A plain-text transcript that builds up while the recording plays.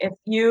If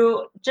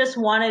you just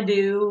want to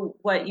do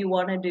what you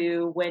want to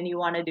do when you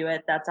want to do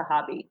it, that's a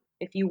hobby.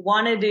 If you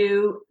want to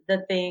do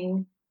the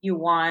thing you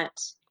want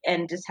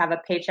and just have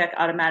a paycheck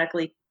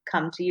automatically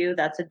come to you,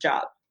 that's a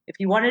job. If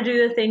you want to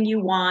do the thing you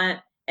want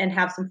and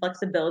have some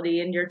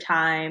flexibility in your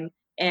time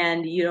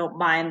and you don't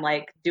mind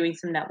like doing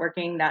some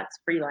networking, that's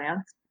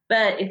freelance.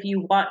 But if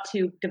you want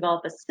to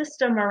develop a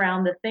system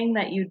around the thing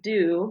that you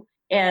do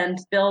and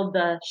build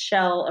the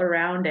shell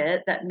around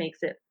it that makes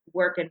it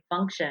work and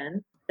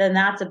function, then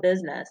that's a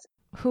business.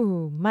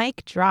 Ooh,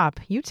 mic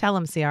drop. You tell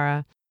him,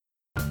 Ciara.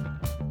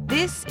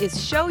 This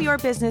is Show Your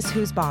Business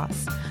Who's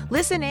Boss.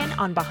 Listen in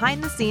on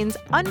behind-the-scenes,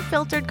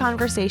 unfiltered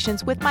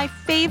conversations with my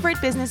favorite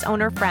business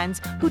owner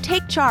friends who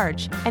take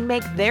charge and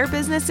make their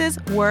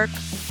businesses work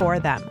for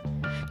them.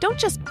 Don't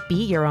just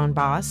be your own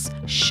boss.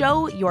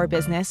 Show your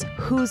business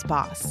who's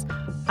boss.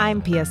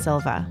 I'm Pia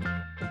Silva.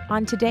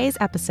 On today's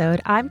episode,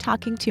 I'm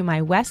talking to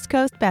my West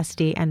Coast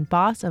bestie and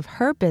boss of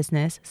her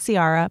business,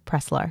 Ciara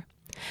Pressler.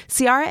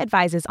 Ciara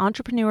advises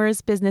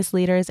entrepreneurs, business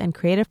leaders, and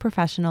creative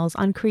professionals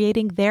on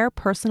creating their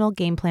personal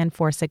game plan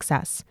for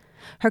success.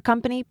 Her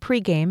company,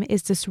 Pregame,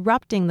 is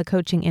disrupting the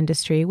coaching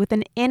industry with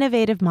an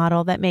innovative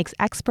model that makes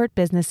expert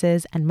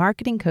businesses and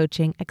marketing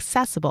coaching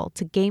accessible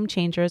to game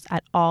changers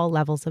at all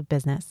levels of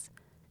business.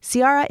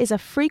 Ciara is a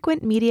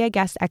frequent media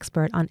guest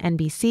expert on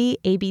NBC,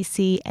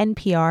 ABC,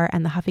 NPR,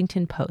 and the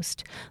Huffington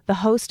Post, the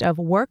host of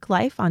Work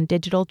Life on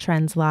Digital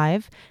Trends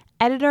Live,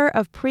 editor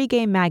of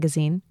Pregame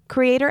Magazine,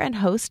 creator and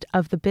host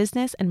of the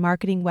business and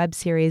marketing web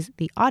series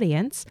The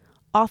Audience,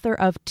 author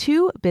of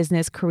 2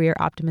 business career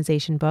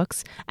optimization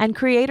books, and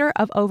creator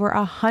of over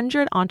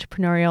 100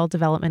 entrepreneurial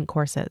development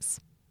courses.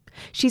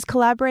 She's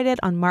collaborated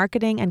on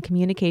marketing and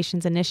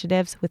communications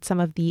initiatives with some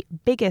of the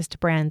biggest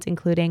brands,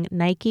 including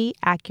Nike,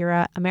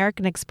 Acura,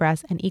 American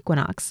Express, and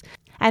Equinox,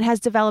 and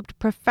has developed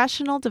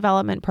professional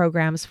development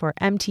programs for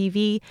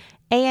MTV,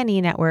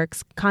 A&E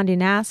Networks, Condé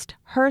Nast,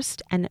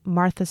 Hearst, and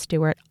Martha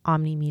Stewart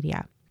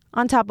Omnimedia.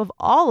 On top of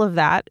all of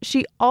that,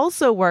 she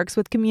also works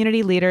with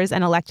community leaders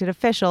and elected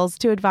officials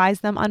to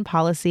advise them on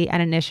policy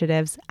and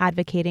initiatives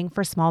advocating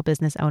for small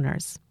business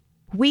owners.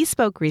 We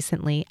spoke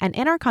recently, and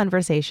in our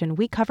conversation,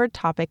 we covered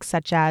topics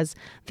such as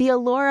the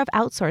allure of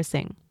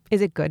outsourcing.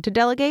 Is it good to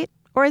delegate,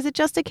 or is it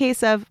just a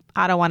case of,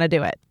 I don't want to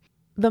do it?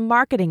 The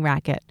marketing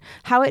racket,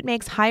 how it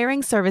makes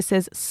hiring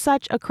services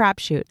such a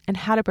crapshoot, and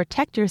how to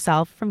protect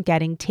yourself from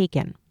getting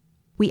taken.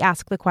 We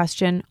ask the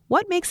question,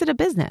 what makes it a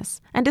business?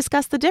 And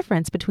discuss the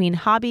difference between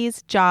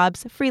hobbies,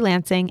 jobs,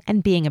 freelancing,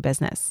 and being a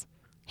business.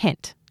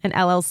 Hint, an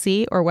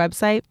LLC or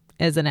website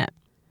isn't it.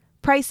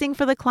 Pricing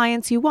for the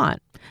clients you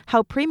want,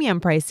 how premium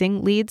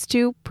pricing leads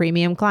to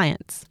premium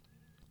clients,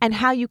 and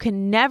how you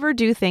can never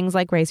do things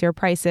like raise your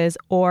prices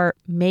or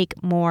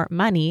make more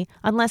money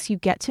unless you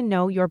get to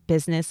know your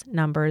business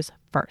numbers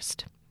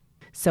first.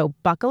 So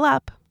buckle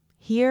up.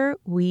 Here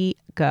we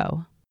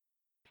go.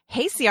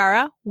 Hey,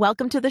 Ciara,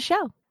 welcome to the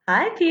show.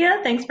 Hi, Pia.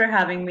 Thanks for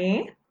having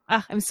me.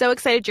 I'm so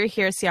excited you're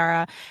here,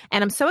 Ciara.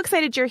 And I'm so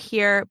excited you're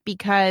here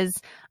because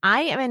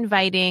I am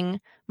inviting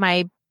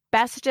my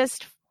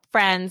bestest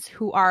friends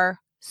who are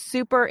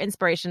super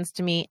inspirations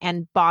to me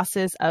and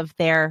bosses of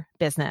their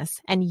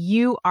business. And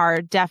you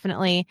are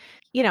definitely,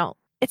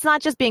 it's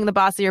not just being the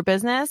boss of your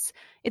business,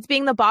 it's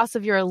being the boss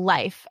of your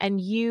life.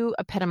 And you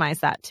epitomize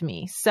that to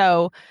me.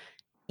 So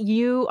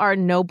you are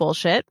no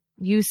bullshit.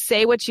 You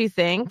say what you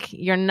think.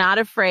 You're not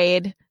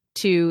afraid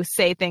to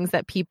say things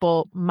that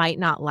people might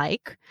not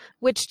like,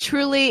 which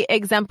truly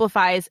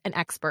exemplifies an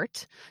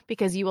expert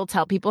because you will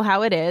tell people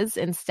how it is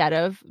instead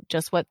of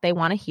just what they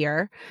want to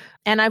hear.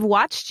 And I've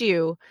watched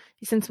you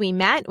since we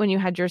met when you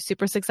had your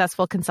super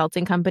successful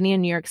consulting company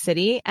in New York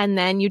City, and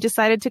then you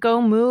decided to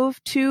go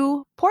move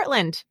to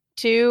Portland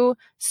to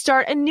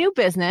start a new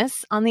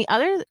business on the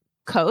other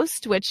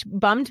coast, which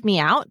bummed me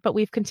out, but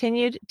we've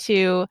continued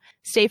to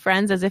stay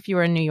friends as if you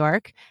were in New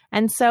York.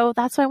 And so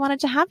that's why I wanted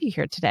to have you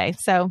here today.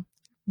 So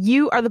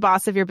you are the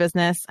boss of your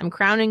business. I'm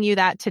crowning you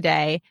that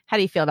today. How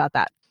do you feel about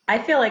that? I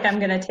feel like I'm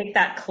going to take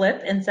that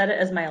clip and set it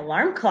as my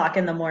alarm clock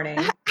in the morning.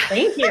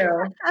 Thank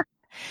you.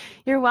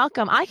 You're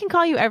welcome. I can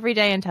call you every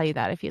day and tell you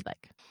that if you'd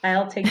like.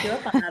 I'll take you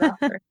up on that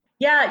offer.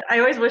 Yeah, I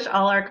always wish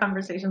all our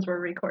conversations were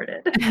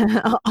recorded.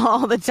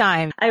 All the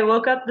time. I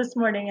woke up this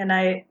morning and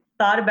I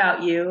thought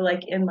about you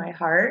like in my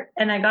heart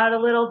and I got a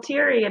little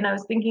teary and I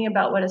was thinking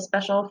about what a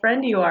special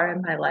friend you are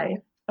in my life.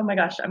 Oh my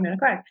gosh, I'm going to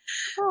cry.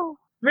 Oh.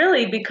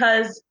 Really,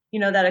 because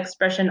that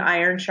expression,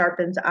 iron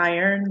sharpens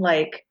iron,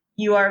 like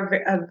you are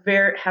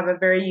have a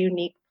very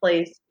unique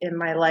place in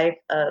my life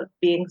of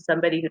being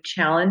somebody who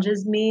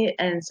challenges me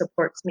and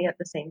supports me at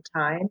the same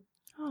time.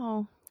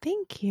 Oh,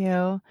 thank you.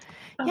 Oh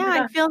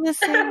I feel the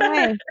same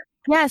way.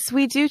 Yes,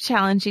 we do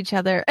challenge each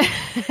other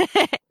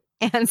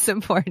and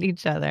support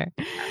each other.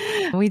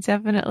 We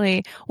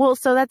definitely. Well,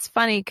 so that's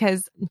funny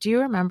because do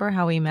you remember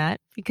how we met?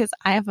 Because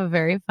I have a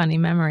very funny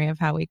memory of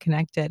how we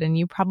connected and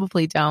you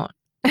probably don't.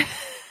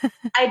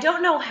 I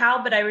don't know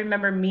how, but I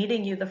remember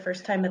meeting you the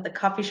first time at the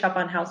coffee shop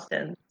on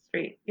Houston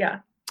Street. Yeah.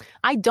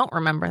 I don't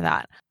remember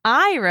that.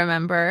 I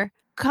remember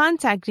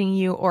contacting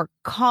you or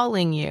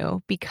calling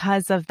you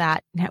because of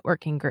that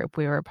networking group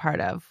we were a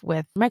part of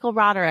with Michael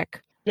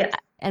Roderick. Yes.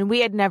 And we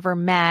had never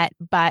met,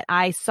 but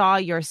I saw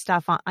your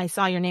stuff I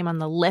saw your name on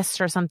the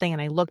list or something,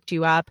 and I looked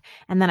you up,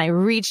 and then I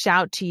reached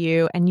out to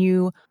you, and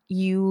you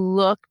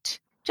looked,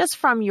 just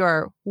from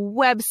your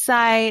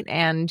website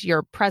and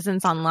your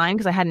presence online,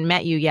 because I hadn't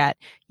met you yet,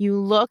 you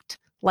looked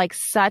like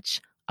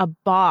such a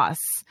boss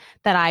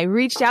that I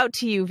reached out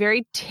to you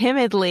very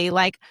timidly,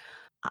 like,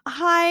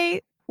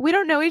 hi, we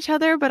don't know each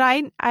other, but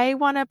I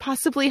want to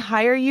possibly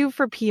hire you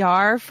for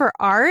PR for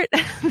art.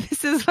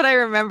 This is what I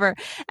remember.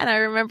 And I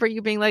remember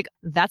you being like,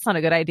 that's not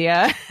a good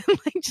idea.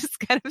 Like, just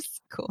kind of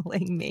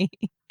schooling me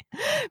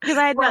because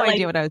I had no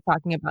idea what I was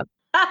talking about.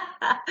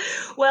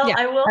 Well, yeah,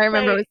 I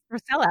remember it was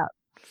for sellout.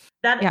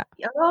 Yeah.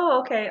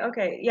 Oh, okay.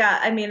 Okay. Yeah.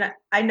 I mean,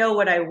 I know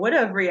what I would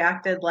have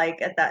reacted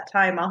like at that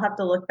time. I'll have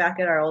to look back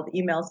at our old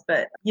emails,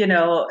 but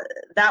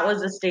that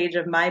was a stage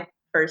of my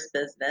first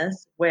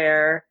business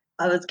where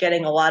I was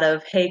getting a lot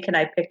of, hey, can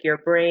I pick your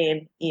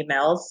brain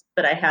emails,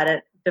 but I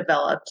hadn't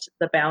developed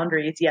the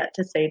boundaries yet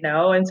to say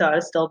no. And so I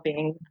was still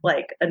being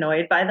like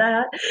annoyed by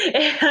that.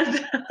 And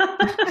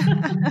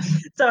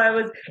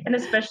so and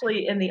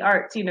especially in the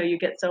arts, you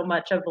get so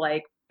much of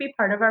like, be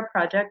part of our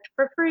project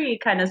for free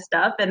kind of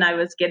stuff. And I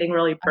was getting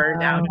really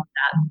burned out on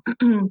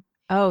that.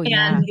 Oh,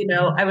 yeah. And,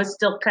 I was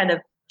still kind of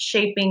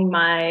shaping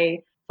my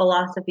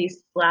philosophy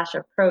 /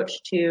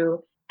 approach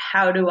to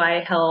how do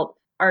I help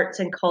arts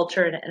and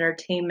culture and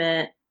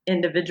entertainment,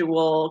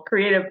 individual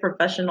creative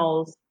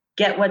professionals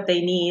get what they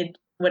need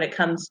when it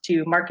comes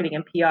to marketing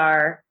and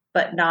PR,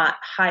 but not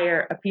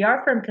hire a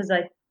PR firm, because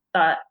I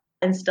thought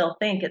and still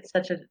think it's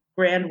such a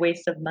grand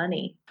waste of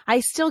money.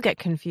 I still get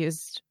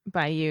confused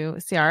by you,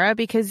 Ciara,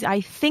 because I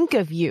think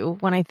of you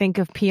when I think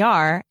of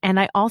PR, and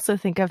I also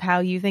think of how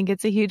you think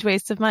it's a huge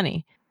waste of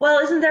money. Well,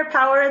 isn't there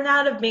power in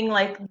that, of being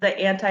like the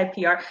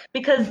anti-PR?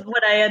 Because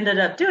what I ended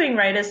up doing,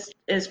 right,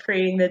 is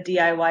creating the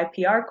DIY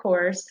PR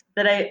course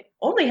that I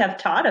only have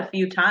taught a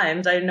few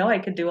times. I know I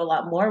could do a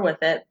lot more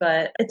with it,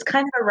 but it's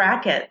kind of a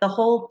racket. The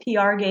whole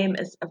PR game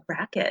is a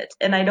racket.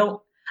 And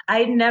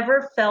I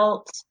never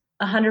felt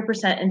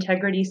 100%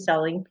 integrity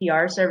selling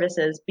PR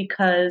services,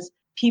 because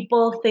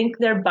people think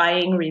they're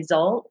buying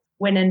results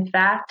when in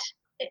fact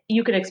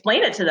you can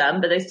explain it to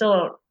them, but they still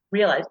don't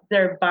realize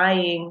they're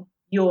buying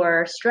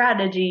your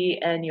strategy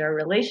and your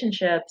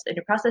relationships and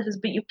your processes,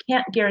 but you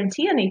can't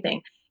guarantee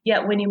anything.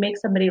 Yet when you make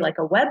somebody like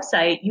a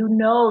website, you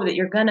know that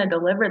you're going to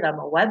deliver them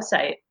a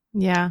website.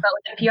 Yeah. But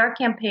with a PR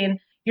campaign,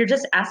 you're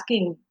just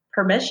asking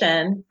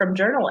permission from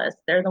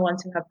journalists. They're the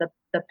ones who have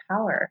the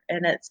power.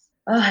 And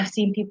I've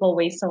seen people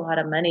waste a lot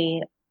of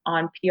money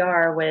on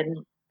PR when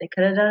they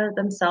could have done it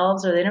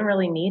themselves, or they didn't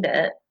really need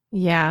it.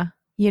 Yeah.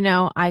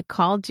 I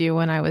called you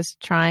when I was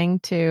trying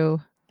to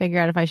figure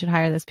out if I should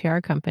hire this PR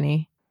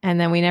company. And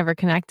then we never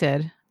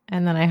connected.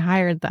 And then I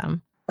hired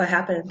them. What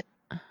happened?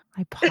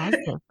 I paused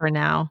it for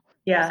now.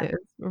 Yeah.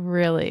 It's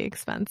really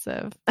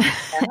expensive. Yeah.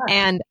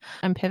 And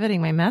I'm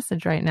pivoting my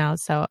message right now.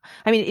 So,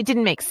 I mean, it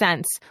didn't make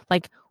sense.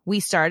 Like, we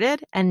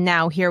started and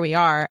now here we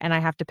are, and I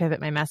have to pivot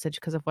my message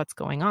because of what's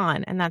going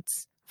on. And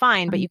that's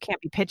fine, but you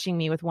can't be pitching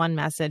me with one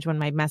message when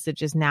my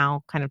message is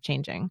now kind of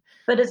changing.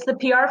 But it's the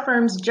PR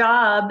firm's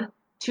job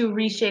to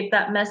reshape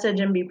that message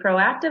and be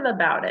proactive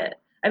about it.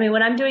 I mean,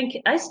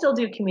 I still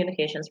do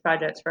communications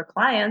projects for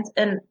clients,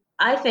 and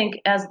I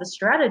think as the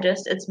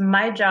strategist, it's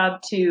my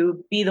job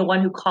to be the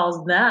one who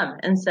calls them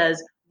and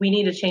says, we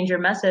need to change your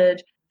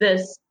message.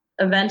 This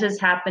event is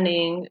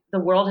happening. The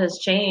world has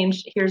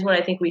changed. Here's what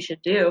I think we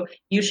should do.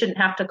 You shouldn't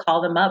have to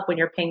call them up when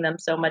you're paying them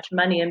so much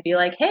money and be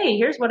like, hey,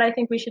 here's what I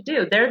think we should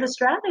do. They're the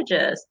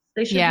strategists.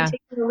 They should be taking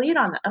the lead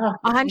on that.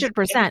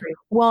 100%.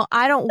 Well,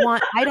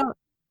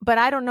 but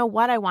I don't know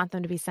what I want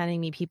them to be sending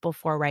me people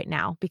for right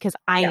now, because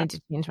I need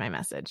to change my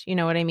message. You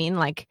know what I mean?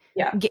 Like,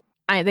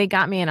 they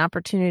got me an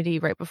opportunity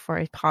right before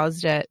I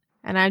paused it,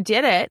 and I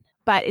did it,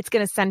 but it's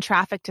going to send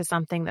traffic to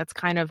something that's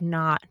kind of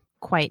not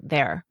quite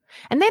there.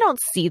 And they don't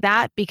see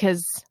that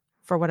because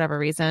for whatever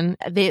reason,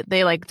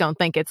 they like don't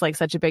think it's like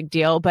such a big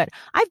deal. But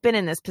I've been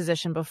in this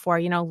position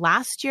before.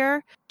 Last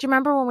year, do you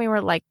remember when we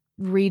were like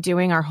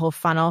redoing our whole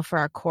funnel for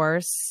our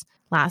course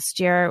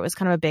last year? It was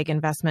kind of a big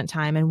investment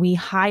time, and we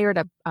hired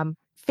a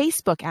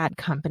Facebook ad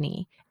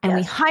company, and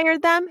we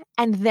hired them.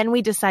 And then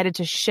we decided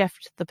to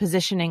shift the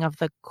positioning of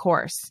the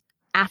course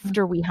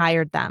after we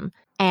hired them.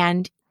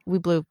 And we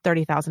blew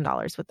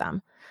 $30,000 with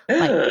them.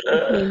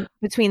 Like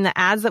between the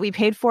ads that we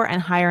paid for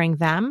and hiring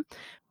them.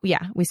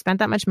 Yeah, we spent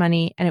that much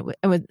money, and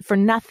it was for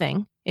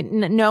nothing,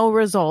 no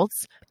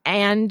results.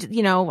 And,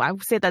 I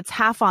would say that's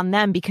half on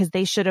them, because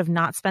they should have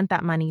not spent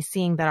that money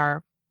seeing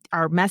that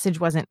our message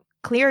wasn't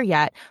clear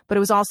yet. But it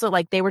was also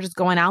like they were just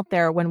going out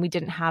there when we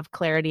didn't have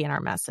clarity in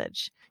our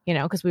message,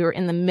 because we were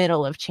in the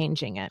middle of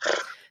changing it.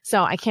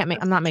 So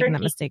I'm not making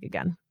that mistake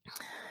again.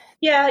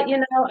 Yeah,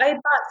 I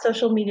bought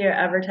social media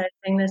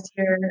advertising this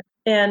year,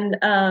 and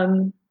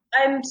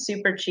I'm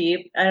super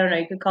cheap. I don't know,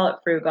 you could call it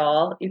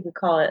frugal, you could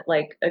call it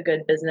like a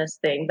good business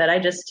thing, but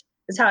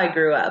it's it's how I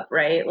grew up,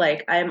 right?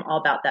 Like I'm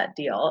all about that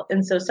deal.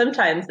 And so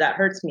sometimes that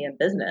hurts me in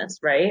business,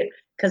 right?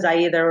 Because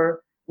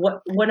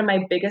one of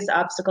my biggest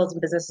obstacles in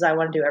business is I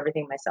want to do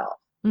everything myself.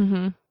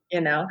 Mm-hmm.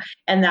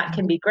 And that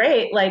can be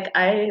great. Like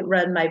I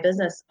run my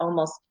business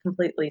almost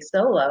completely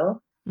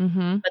solo,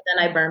 Mm-hmm. but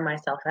then I burn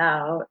myself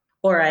out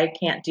or I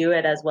can't do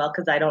it as well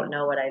because I don't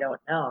know what I don't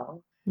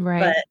know.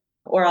 Right.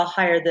 Or I'll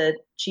hire the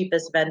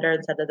cheapest vendor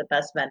instead of the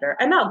best vendor.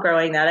 I'm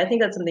outgrowing that. I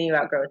think that's something you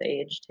outgrow with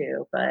age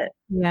too. But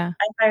Yeah.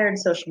 I hired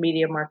social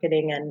media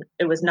marketing and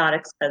it was not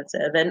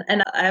expensive. And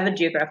I have a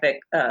geographic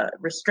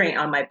restraint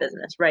on my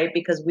business, right?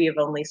 Because we have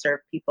only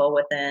served people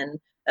within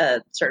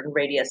a certain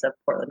radius of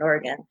Portland,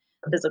 Oregon,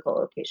 physical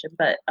location.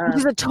 But which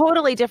is a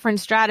totally different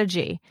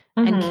strategy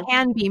and mm-hmm.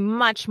 can be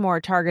much more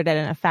targeted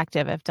and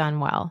effective if done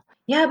well.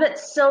 Yeah, but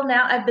so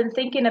now I've been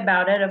thinking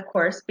about it, of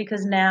course,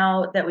 because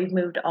now that we've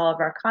moved all of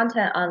our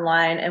content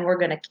online and we're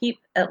going to keep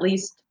at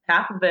least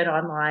half of it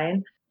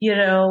online,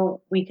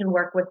 we can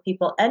work with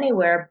people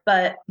anywhere.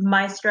 But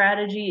my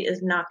strategy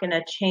is not going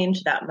to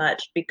change that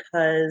much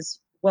because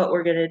what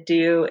we're going to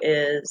do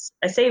is,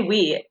 I say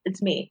we,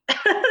 it's me.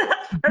 As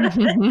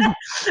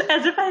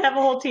if I have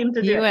a whole team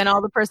to do it. You and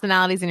all the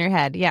personalities in your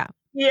head. Yeah.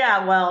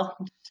 Yeah, well,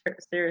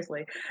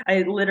 seriously.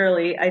 I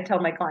tell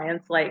my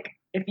clients, like,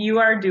 if you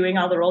are doing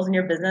all the roles in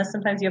your business,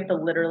 sometimes you have to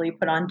literally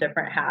put on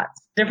different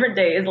hats, different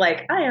days.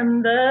 Like, I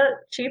am the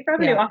chief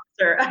revenue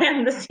officer. I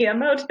am the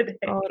CMO today.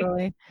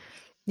 Totally.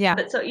 Yeah.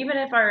 But so even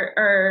if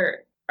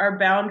our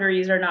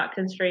boundaries are not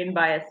constrained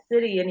by a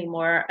city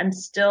anymore, I'm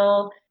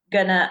still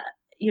gonna,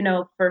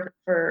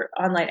 for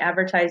online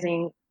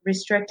advertising,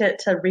 restrict it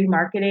to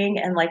remarketing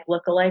and like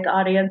lookalike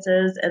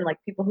audiences and like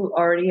people who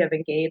already have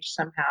engaged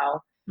somehow.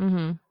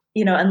 Mm-hmm.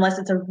 Unless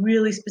it's a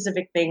really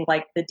specific thing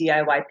like the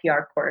DIY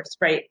PR course,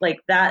 right? Like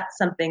that's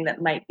something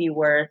that might be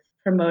worth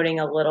promoting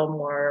a little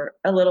more.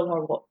 I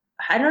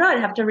don't know.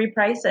 I'd have to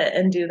reprice it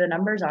and do the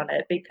numbers on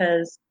it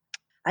because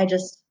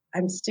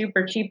I'm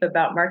super cheap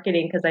about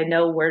marketing because I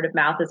know word of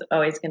mouth is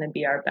always going to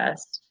be our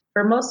best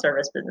for most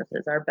service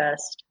businesses, our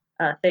best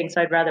thing.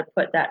 So I'd rather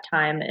put that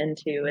time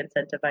into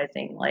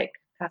incentivizing like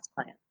past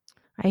clients.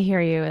 I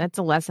hear you. That's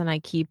a lesson I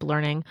keep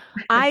learning.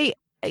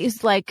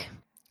 It's like,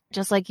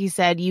 just like you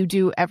said, you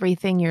do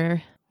everything you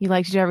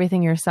like to do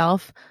everything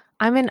yourself.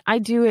 I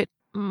do it.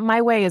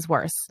 My way is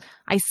worse.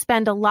 I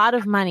spend a lot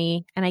of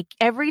money and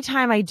every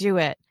time I do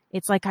it,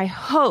 it's like, I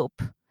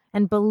hope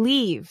and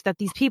believe that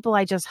these people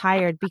I just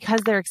hired, because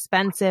they're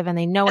expensive and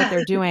they know what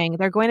they're doing,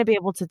 they're going to be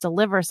able to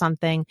deliver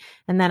something.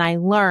 And then I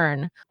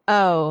learn,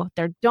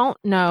 they don't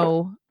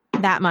know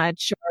that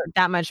much or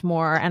that much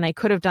more. And I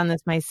could have done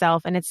this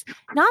myself. And it's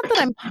not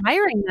that I'm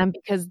hiring them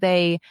because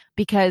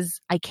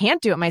I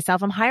can't do it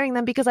myself. I'm hiring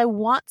them because I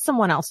want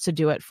someone else to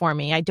do it for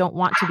me. I don't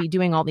want to be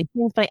doing all these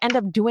things, but I end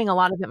up doing a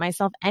lot of it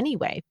myself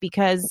anyway,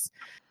 because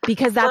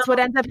that's what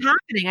ends up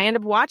happening. I end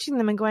up watching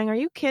them and going, are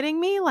you kidding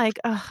me? Like,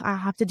 I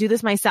have to do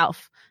this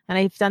myself. And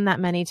I've done that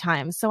many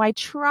times. So I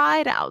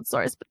try to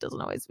outsource, but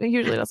it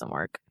usually doesn't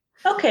work.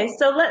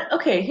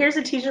 Okay, here's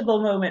a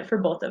teachable moment for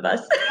both of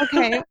us.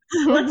 Okay.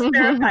 Let's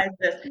verify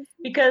this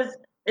because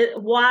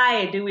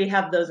why do we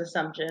have those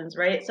assumptions,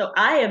 right? So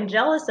I am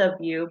jealous of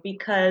you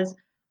because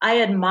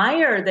I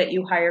admire that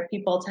you hire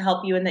people to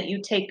help you and that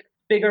you take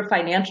bigger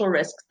financial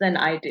risks than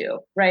I do,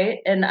 right?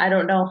 And I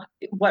don't know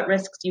what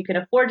risks you can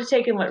afford to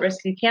take and what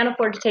risks you can't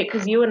afford to take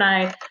because you and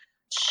I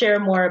share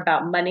more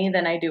about money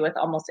than I do with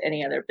almost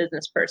any other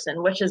business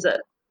person, which is a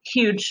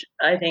huge,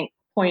 I think,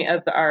 point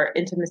of our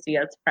intimacy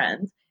as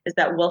friends. Is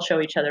that we'll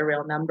show each other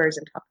real numbers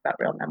and talk about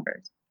real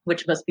numbers,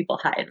 which most people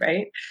hide,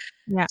 right?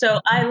 Yeah. So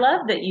I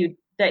love that you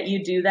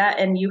do that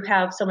and you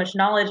have so much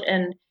knowledge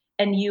and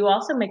you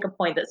also make a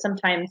point that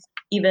sometimes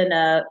even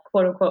a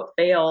quote unquote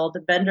failed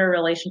vendor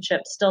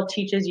relationship still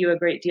teaches you a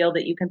great deal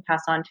that you can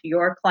pass on to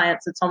your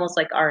clients. It's almost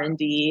like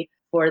R&D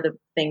for the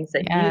things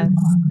that you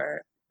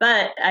offer.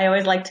 But I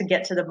always like to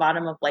get to the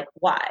bottom of like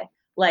why.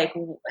 Like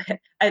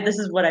this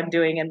is what I'm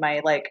doing in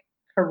my like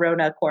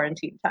Corona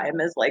quarantine time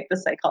is like the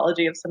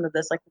psychology of some of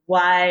this. Like,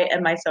 why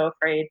am I so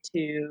afraid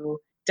to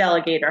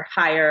delegate or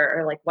hire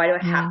or like, why do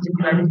I have to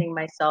do everything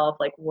myself?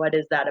 Like, what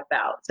is that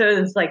about? So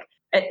it's like,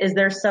 is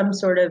there some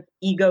sort of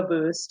ego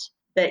boost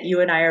that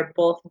you and I are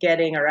both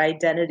getting or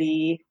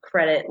identity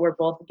credit we're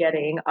both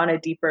getting on a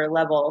deeper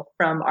level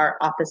from our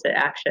opposite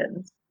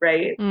actions,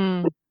 right?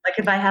 Like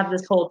if I have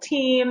this whole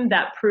team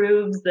that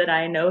proves that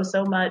I know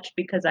so much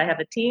because I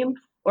have a team,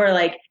 or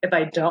like if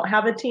I don't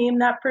have a team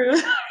that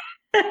proves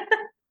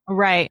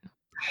Right.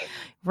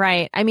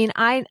 I mean,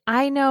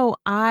 I know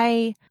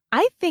I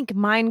think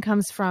mine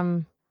comes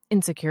from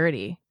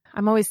insecurity.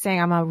 I'm always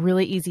saying I'm a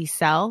really easy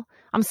sell.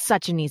 I'm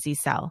such an easy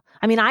sell.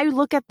 I mean, I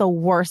look at the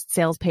worst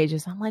sales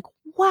pages. I'm like,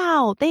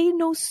 wow, they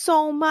know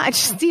so much.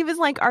 Steve is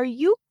like, are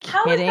you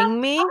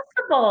kidding me?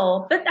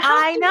 Possible? But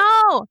I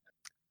know.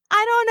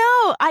 I don't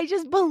know. I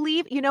just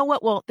believe, you know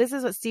what? Well, this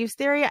is what Steve's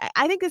theory.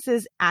 I think this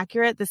is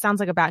accurate. This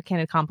sounds like a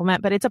backhanded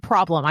compliment, but it's a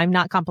problem. I'm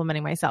not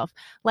complimenting myself.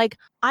 Like,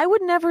 I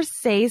would never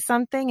say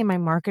something in my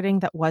marketing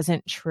that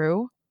wasn't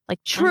true.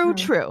 Like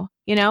true,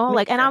 you know,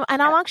 like, and I'm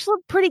actually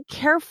pretty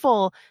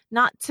careful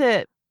not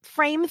to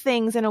frame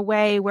things in a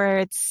way where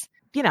it's,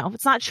 you know,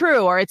 it's not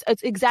true, or it's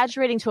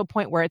exaggerating to a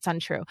point where it's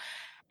untrue.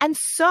 And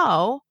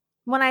so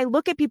when I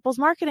look at people's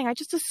marketing, I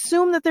just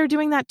assume that they're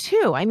doing that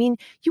too. I mean,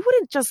 you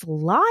wouldn't just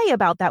lie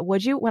about that,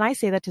 would you? When I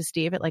say that to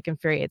Steve, it like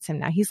infuriates him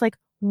now. He's like,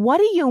 what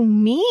do you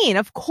mean?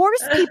 Of course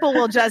people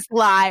will just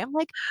lie. I'm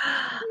like,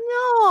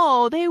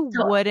 no, they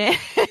wouldn't.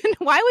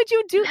 Why would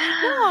you do?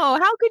 No,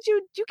 how could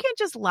you can't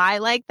just lie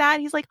like that.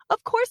 He's like,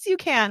 of course you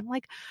can. I'm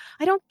like,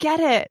 I don't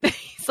get it.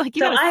 He's like,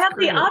 so I have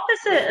the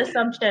opposite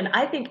assumption.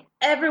 I think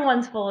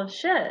everyone's full of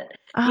shit,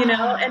 you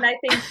know? And I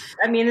think,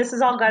 I mean, this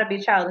has all got to be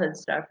childhood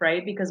stuff,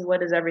 right? Because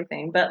what is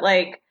everything? But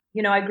like,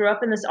 you know, I grew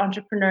up in this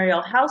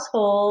entrepreneurial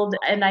household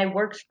and I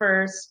worked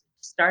for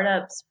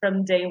startups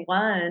from day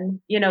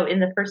one, you know, in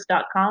the first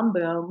 .com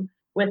boom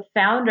with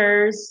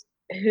founders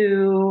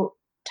who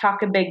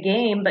talk a big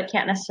game, but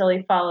can't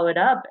necessarily follow it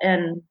up.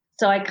 And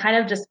so I kind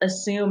of just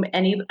assume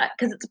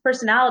because it's a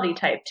personality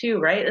type too,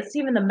 right? It's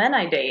even the men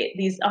I date,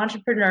 these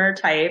entrepreneur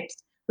types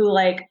who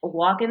like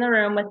walk in the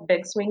room with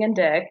big swinging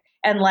dick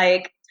and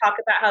like talk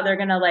about how they're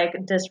going to like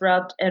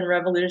disrupt and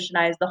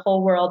revolutionize the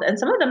whole world. And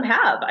some of them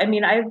have. I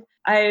mean,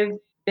 I've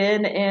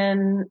been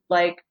in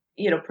like,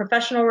 you know,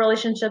 professional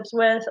relationships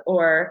with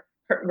or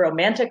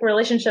romantic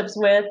relationships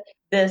with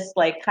this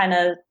like kind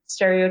of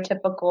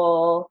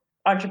stereotypical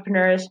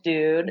entrepreneurish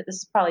dude. This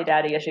is probably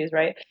daddy issues,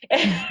 right?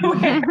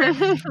 Where,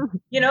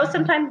 you know,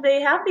 sometimes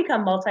they have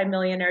become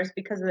multimillionaires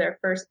because of their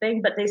first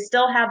thing, but they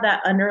still have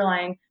that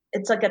underlying,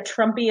 it's like a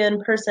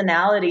Trumpian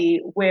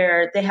personality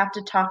where they have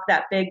to talk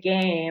that big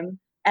game,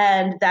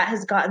 and that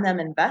has gotten them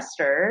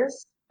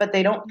investors, but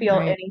they don't feel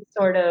any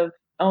sort of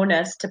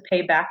onus to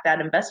pay back that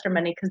investor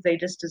money because they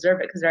just deserve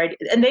it because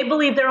and they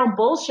believe their own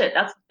bullshit.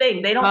 That's the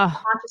thing. They don't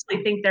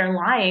consciously think they're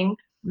lying.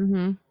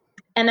 Mm-hmm.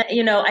 And,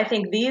 you know, I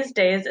think these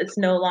days it's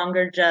no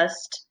longer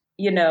just,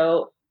 you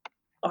know,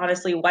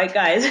 honestly, white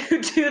guys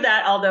who do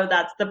that, although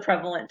that's the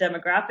prevalent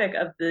demographic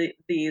of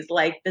these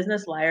like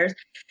business liars.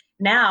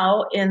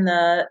 Now in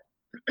the,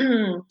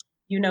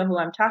 you know who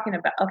I'm talking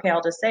about. Okay,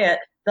 I'll just say it.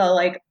 The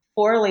like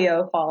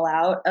Forleo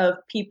fallout of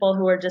people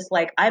who are just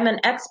like, I'm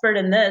an expert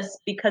in this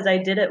because I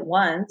did it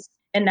once.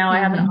 And now I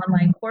have an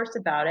online course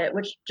about it,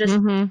 which just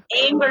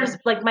angers,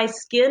 like my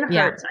skin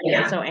hurts. I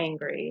get so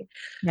angry.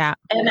 Yeah.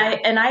 And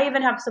I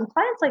even have some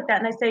clients like that.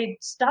 And I say,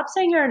 stop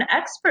saying you're an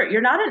expert.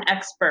 You're not an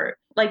expert.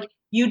 Like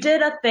you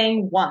did a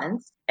thing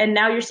once and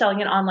now you're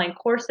selling an online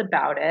course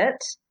about it.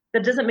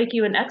 That doesn't make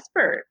you an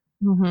expert.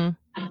 Mm-hmm.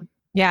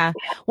 Yeah.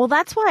 Well,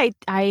 that's why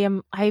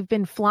I've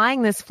been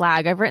flying this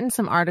flag. I've written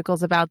some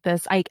articles about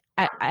this. I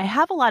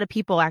have a lot of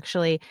people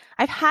actually.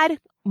 I've had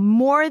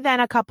more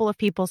than a couple of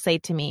people say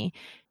to me,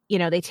 you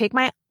know, they take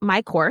my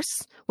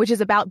course, which is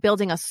about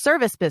building a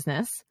service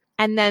business.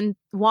 And then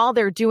while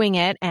they're doing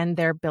it and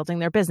they're building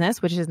their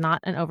business, which is not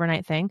an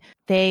overnight thing,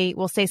 they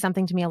will say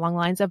something to me along the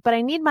lines of, but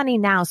I need money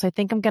now. So I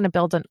think I'm going to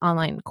build an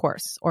online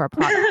course or a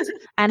product.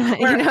 And,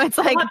 you know, it's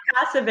like, I want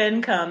passive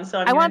income. So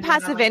I want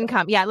passive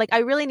income. Yeah. Like I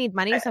really need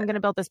money. So I'm going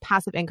to build this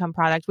passive income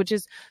product, which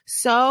is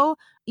so,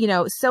 you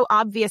know, so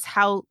obvious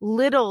how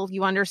little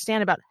you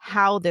understand about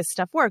how this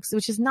stuff works,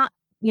 which is not,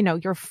 you know,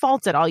 your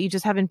fault at all. You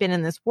just haven't been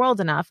in this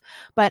world enough.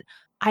 But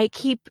I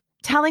keep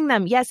telling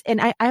them, yes. And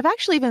I've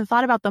actually even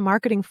thought about the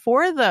marketing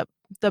for the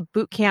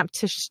boot camp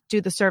to do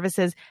the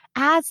services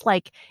as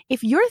like,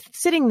 if you're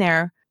sitting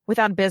there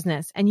without a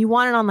business and you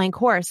want an online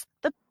course,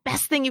 the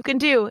best thing you can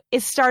do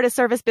is start a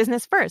service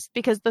business first,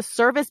 because the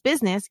service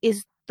business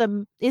is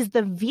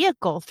the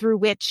vehicle through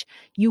which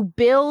you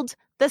build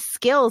the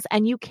skills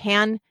and you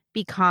can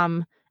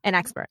become an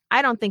expert.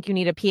 I don't think you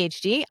need a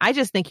PhD. I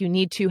just think you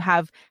need to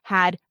have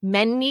had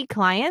many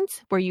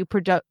clients where you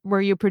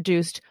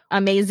produced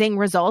amazing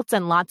results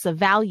and lots of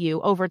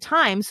value over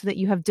time so that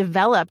you have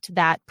developed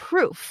that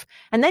proof.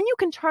 And then you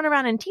can turn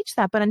around and teach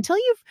that. But until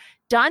you've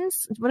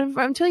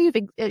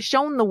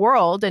shown the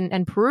world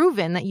and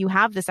proven that you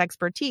have this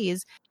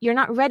expertise, you're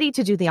not ready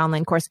to do the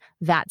online course.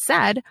 That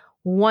said,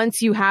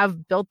 once you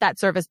have built that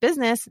service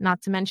business,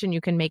 not to mention you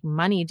can make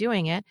money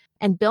doing it,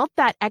 and built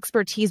that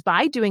expertise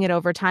by doing it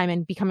over time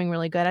and becoming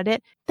really good at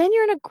it, then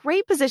you're in a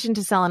great position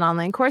to sell an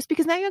online course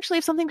because now you actually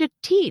have something to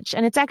teach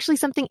and it's actually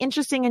something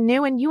interesting and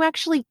new and you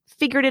actually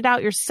figured it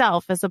out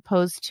yourself as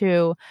opposed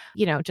to,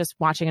 you know, just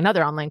watching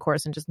another online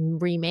course and just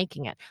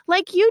remaking it.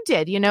 Like you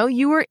did, you know,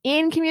 you were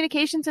in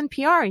communications and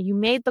PR. You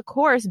made the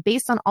course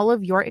based on all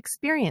of your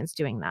experience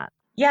doing that.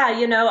 Yeah,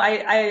 you know,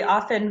 I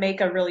often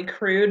make a really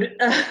crude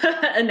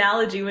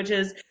analogy, which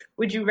is,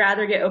 would you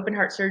rather get open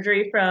heart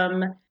surgery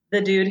from the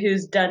dude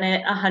who's done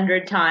it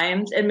 100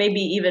 times and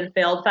maybe even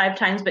failed 5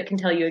 times, but can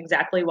tell you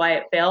exactly why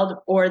it failed,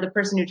 or the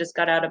person who just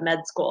got out of med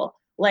school?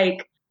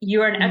 Like,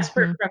 you're an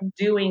expert from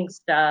doing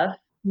stuff.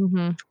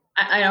 Mm-hmm.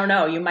 I don't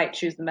know. You might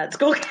choose the med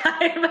school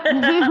guy,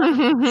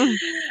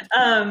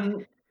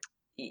 but,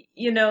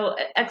 you know,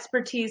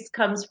 expertise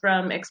comes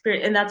from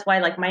experience. And that's why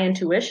like my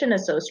intuition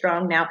is so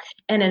strong now.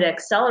 And it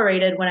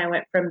accelerated when I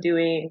went from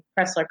doing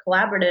Pressler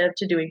Collaborative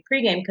to doing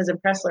Pregame, because in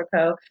Pressler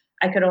Co,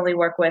 I could only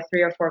work with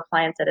 3 or 4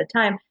 clients at a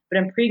time. But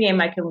in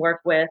pregame, I can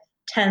work with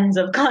tens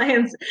of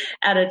clients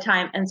at a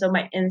time. And so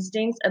my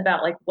instincts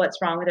about like what's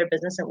wrong with their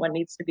business and what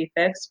needs to be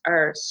fixed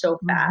are so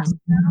fast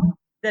now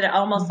that it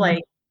almost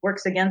like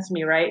works against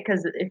me, right?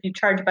 Because if you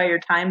charge by your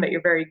time, but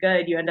you're very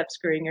good, you end up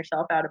screwing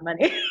yourself out of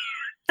money.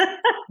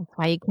 That's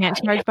why you can't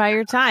charge by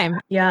your time.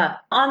 Yeah.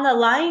 On the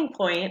lying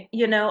point,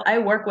 I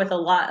work with a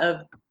lot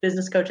of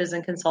business coaches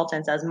and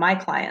consultants as my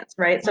clients,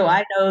 right? So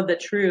I know the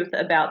truth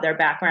about their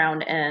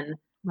background and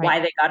why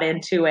they got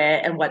into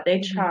it and what they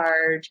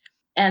charge.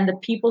 And the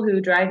people who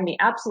drive me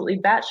absolutely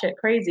batshit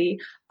crazy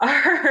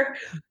are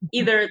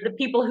either the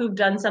people who've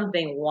done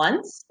something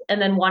once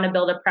and then want to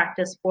build a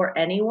practice for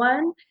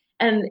anyone.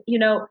 And,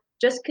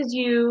 just because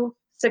you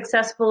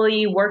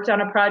successfully worked on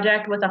a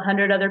project with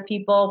 100 other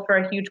people for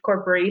a huge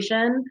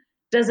corporation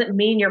doesn't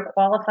mean you're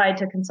qualified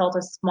to consult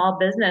a small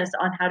business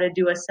on how to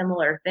do a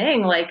similar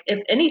thing. Like, if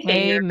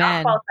anything, you're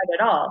not qualified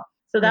at all.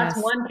 So that's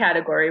one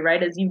category,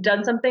 right? Is you've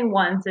done something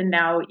once and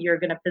now you're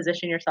going to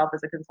position yourself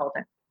as a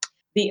consultant.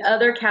 The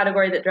other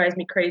category that drives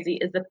me crazy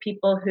is the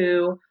people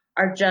who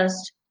are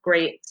just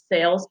great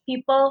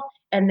salespeople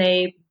and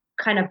they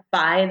kind of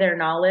buy their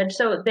knowledge.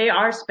 So they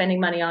are spending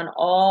money on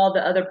all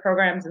the other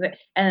programs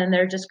and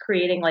they're just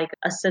creating like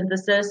a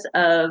synthesis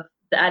of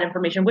that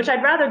information, which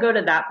I'd rather go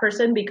to that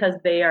person because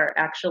they are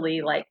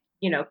actually like,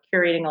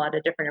 curating a lot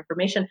of different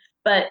information,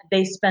 but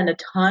they spend a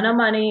ton of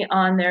money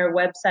on their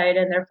website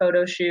and their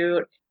photo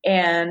shoot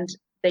and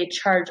they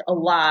charge a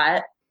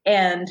lot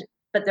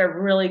but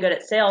they're really good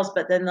at sales,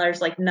 but then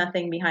there's like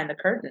nothing behind the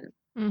curtain.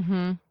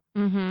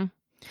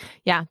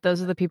 Yeah.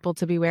 Those are the people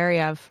to be wary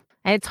of.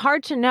 And it's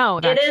hard to know.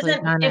 It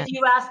isn't if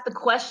you ask the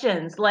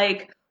questions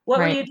like, what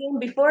were you doing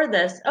before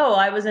this? Oh,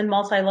 I was in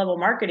multi-level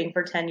marketing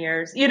for 10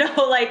 years.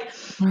 Like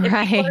if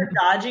people are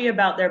dodgy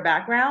about their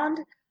background,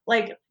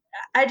 like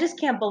I just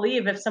can't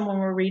believe if someone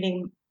were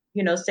reading,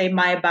 say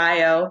my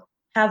bio,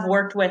 have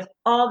worked with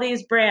all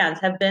these brands,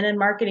 have been in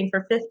marketing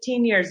for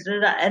 15 years,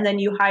 and then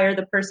you hire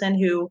the person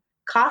who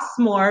costs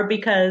more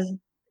because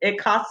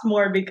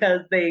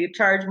they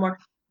charge more,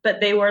 but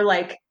they were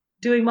like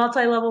doing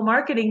multi-level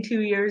marketing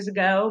 2 years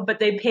ago, but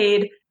they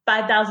paid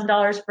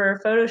 $5,000 for a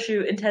photo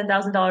shoot and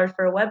 $10,000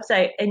 for a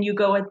website. And you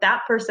go with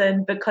that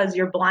person because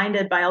you're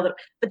blinded by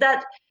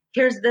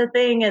here's the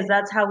thing is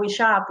that's how we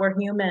shop. We're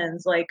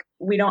humans. Like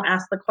we don't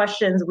ask the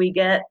questions. We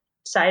get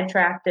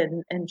sidetracked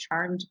and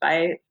charmed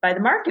by the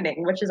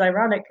marketing, which is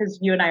ironic because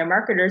you and I are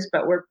marketers,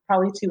 but we're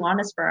probably too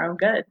honest for our own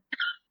good.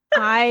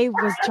 I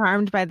was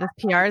charmed by the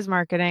PR's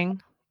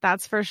marketing.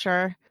 That's for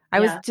sure. I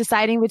was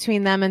deciding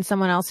between them and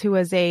someone else who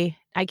was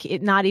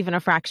not even a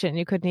fraction.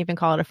 You couldn't even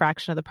call it a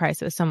fraction of the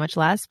price. It was so much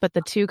less. But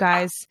the two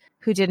guys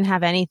who didn't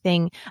have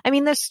anything,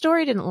 their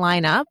story didn't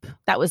line up.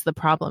 That was the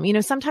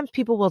problem. Sometimes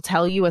people will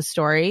tell you a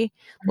story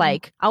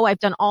like, oh, I've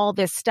done all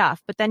this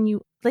stuff. But then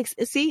you like,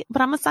 see,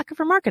 but I'm a sucker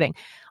for marketing.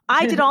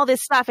 I did all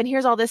this stuff and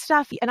here's all this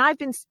stuff. And I've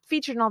been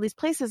featured in all these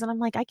places. And I'm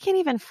like, I can't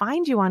even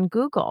find you on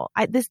Google.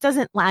 This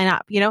doesn't line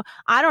up.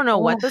 I don't know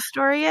what the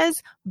story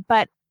is,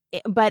 but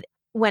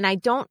when I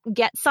don't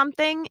get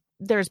something,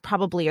 there's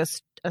probably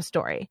a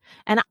story.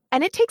 And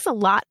it takes a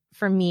lot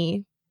for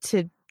me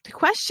to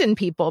question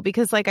people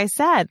because like I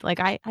said, like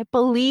I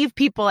believe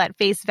people at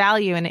face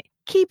value and it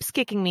keeps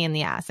kicking me in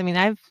the ass.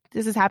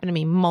 This has happened to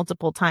me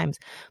multiple times,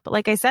 but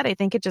like I said, I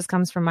think it just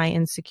comes from my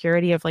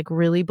insecurity of like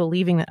really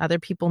believing that other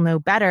people know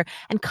better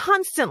and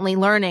constantly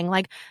learning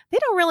like they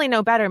don't really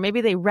know better.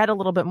 Maybe they read a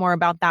little bit more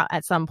about that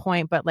at some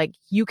point, but like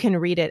you can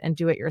read it and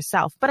do it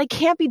yourself, but I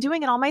can't be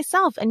doing it all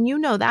myself. And you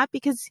know that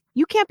because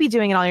you can't be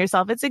doing it all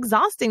yourself. It's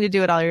exhausting to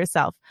do it all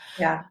yourself.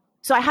 Yeah.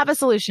 So I have a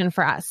solution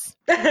for us.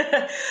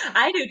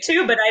 I do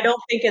too, but I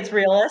don't think it's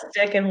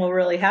realistic and will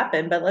really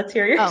happen. But let's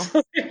hear your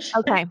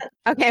solution.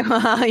 Okay.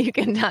 Well, you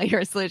can tell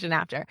your solution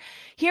after.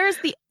 Here's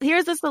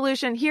the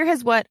solution. Here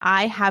is what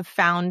I have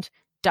found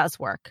does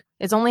work.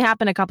 It's only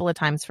happened a couple of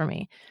times for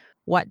me.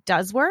 What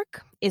does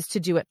work is to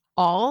do it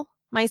all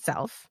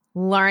myself,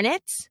 learn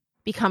it,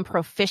 become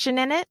proficient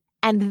in it,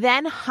 and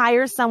then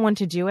hire someone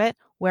to do it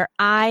where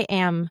I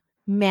am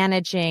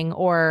managing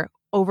or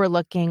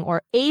overlooking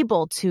or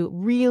able to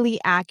really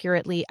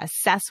accurately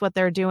assess what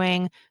they're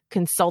doing,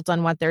 consult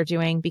on what they're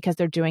doing because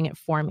they're doing it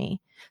for me.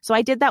 So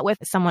I did that with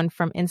someone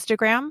from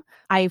Instagram.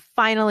 I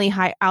finally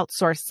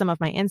outsourced some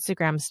of my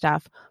Instagram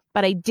stuff,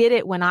 but I did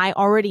it when I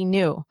already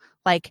knew.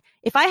 Like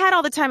if I had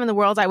all the time in the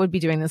world, I would be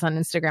doing this on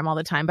Instagram all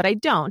the time, but I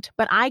don't.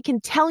 But I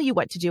can tell you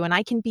what to do and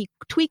I can be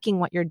tweaking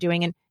what you're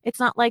doing. And it's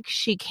not like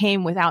she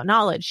came without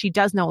knowledge. She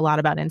does know a lot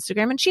about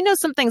Instagram and she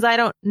knows some things I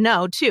don't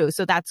know too.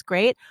 So that's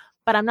great.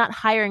 But I'm not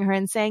hiring her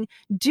and saying,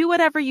 do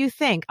whatever you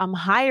think. I'm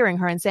hiring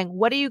her and saying,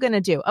 what are you going to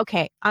do?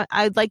 Okay,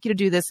 I'd like you to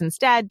do this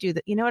instead. Do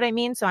that. You know what I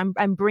mean? So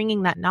I'm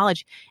bringing that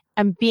knowledge.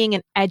 I'm being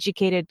an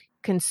educated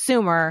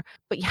consumer,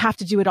 but you have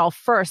to do it all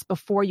first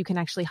before you can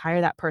actually hire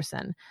that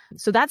person.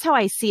 So that's how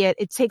I see it.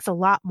 It takes a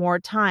lot more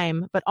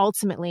time, but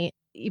ultimately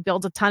you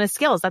build a ton of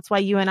skills. That's why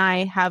you and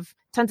I have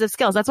tons of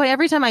skills. That's why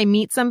every time I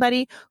meet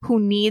somebody who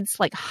needs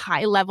like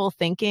high level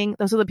thinking,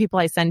 those are the people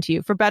I send to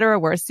you, for better or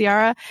worse,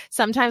 Ciara.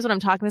 Sometimes when I'm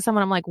talking to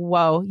someone, I'm like,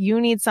 whoa, you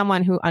need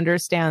someone who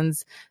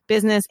understands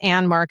business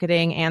and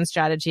marketing and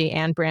strategy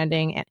and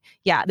branding. And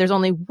yeah, there's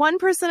only one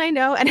person I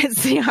know, and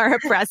it's Ciara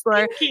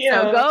Pressler.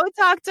 So go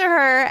talk to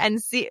her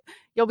and see.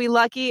 You'll be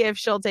lucky if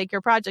she'll take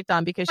your project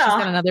on, because she's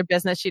got another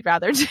business she'd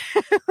rather do.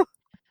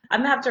 I'm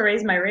going to have to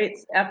raise my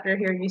rates after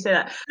hearing you say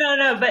that.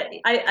 No, but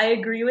I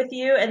agree with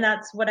you. And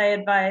that's what I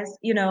advise,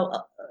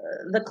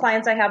 the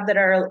clients I have that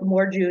are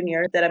more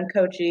junior that I'm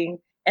coaching,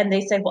 and they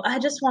say, well, I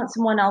just want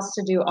someone else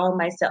to do all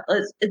my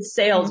sales. It's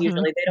sales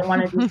usually. They don't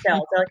want to do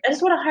sales. They're like, I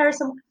just want to hire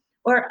someone,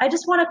 or I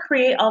just want to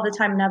create all the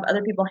time and have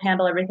other people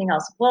handle everything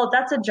else. Well,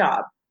 that's a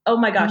job. Oh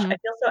my gosh, I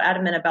feel so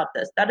adamant about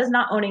this. That is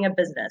not owning a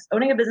business.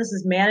 Owning a business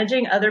is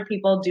managing other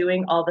people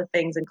doing all the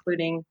things,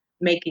 including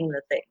making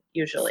the thing,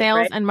 usually. Sales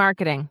right? and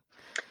marketing.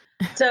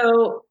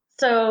 So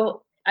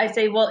I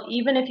say, well,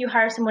 even if you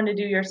hire someone to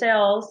do your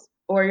sales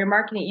or your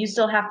marketing, you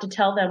still have to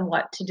tell them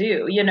what to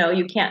do.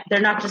 You can't, they're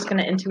not just going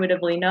to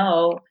intuitively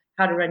know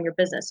how to run your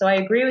business. So I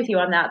agree with you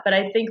on that. But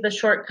I think the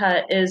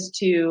shortcut is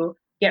to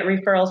get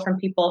referrals from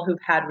people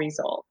who've had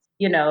results.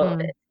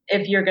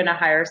 If you're going to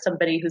hire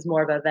somebody who's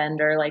more of a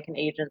vendor, like an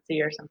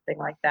agency or something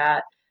like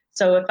that.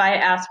 So if I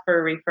ask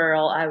for a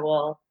referral, I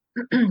will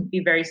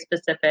be very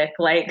specific,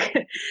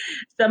 like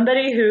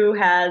somebody who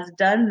has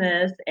done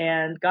this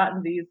and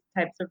gotten these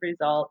types of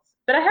results.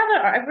 But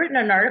I've written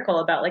an article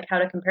about like how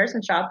to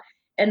comparison shop.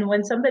 And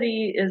when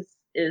somebody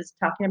is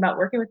talking about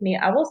working with me,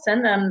 I will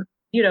send them,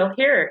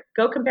 here,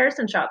 go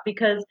comparison shop,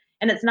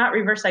 and it's not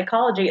reverse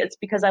psychology. It's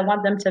because I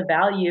want them to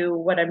value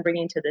what I'm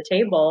bringing to the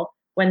table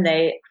when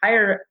they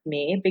hire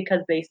me,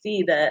 because they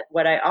see that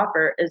what I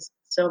offer is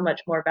so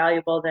much more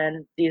valuable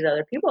than these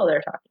other people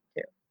they're talking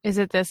to. Is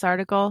it this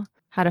article?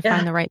 How to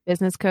find the right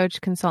business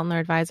coach, consultant, or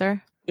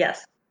advisor?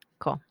 Yes.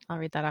 Cool. I'll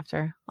read that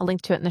after. I'll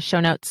link to it in the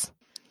show notes.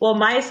 Well,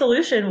 my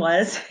solution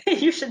was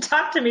you should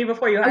talk to me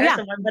before you hire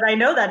someone, but I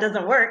know that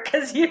doesn't work,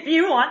 because if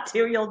you want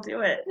to, you'll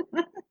do it.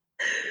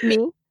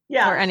 Me?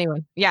 Yeah. Or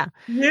anyone. Yeah.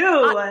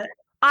 You.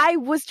 I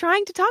was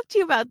trying to talk to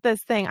you about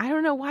this thing. I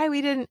don't know why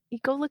we didn't.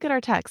 Go look at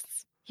our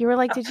texts. You were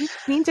like, did you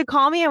mean to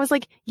call me? I was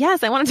like,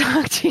 yes, I want to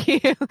talk to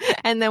you.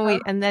 And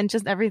then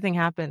just everything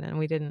happened and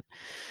we didn't.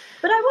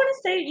 But I want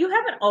to say, you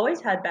haven't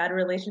always had bad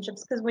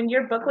relationships, because when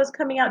your book was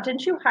coming out,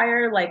 didn't you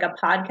hire like a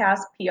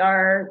podcast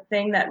PR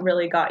thing that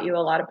really got you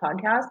a lot of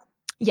podcasts?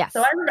 Yes.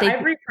 So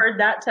I've referred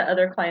that to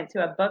other clients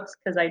who have books,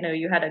 because I know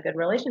you had a good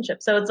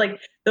relationship. So it's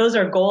like, those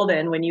are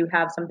golden when you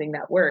have something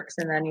that works,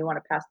 and then you want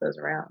to pass those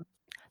around.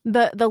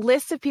 The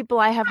list of people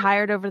I have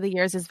hired over the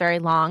years is very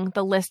long.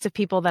 The list of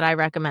people that I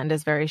recommend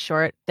is very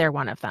short. They're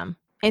one of them.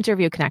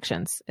 Interview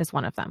Connections is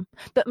one of them.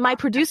 But my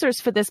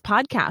producers for this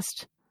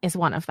podcast is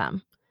one of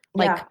them.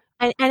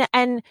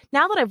 And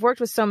now that I've worked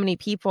with so many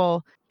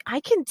people, I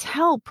can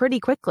tell pretty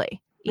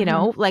quickly,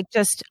 like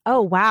just,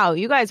 oh, wow,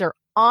 you guys are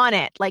on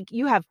it. Like,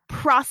 you have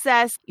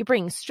process, you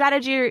bring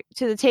strategy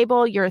to the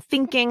table. You're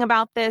thinking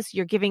about this.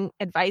 You're giving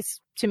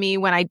advice to me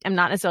when I am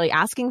not necessarily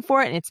asking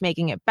for it, and it's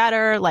making it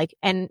better. Like,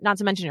 and not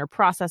to mention your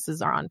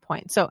processes are on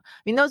point. So, I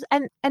mean, those,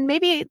 and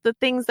maybe the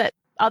things that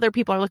other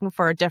people are looking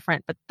for are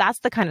different, but that's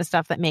the kind of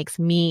stuff that makes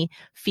me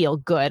feel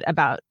good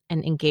about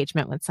an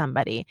engagement with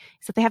somebody,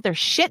 is that they have their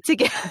shit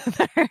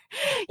together,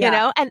 you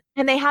know, and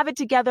they have it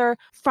together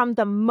from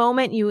the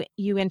moment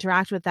you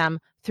interact with them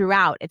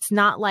throughout. It's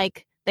not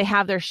like they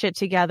have their shit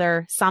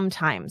together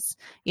sometimes,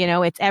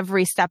 it's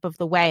every step of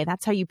the way.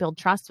 That's how you build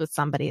trust with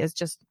somebody, is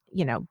just,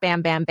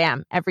 bam, bam,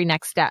 bam, every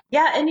next step.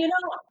 Yeah. And,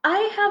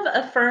 I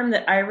have a firm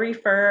that I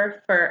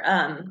refer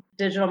for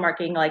digital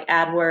marketing, like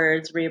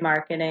AdWords,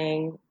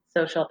 remarketing,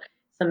 social,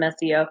 some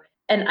SEO.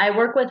 And I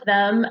work with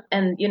them,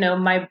 and,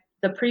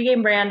 the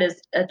pregame brand is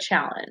a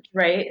challenge,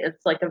 right?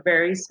 It's like a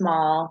very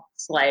small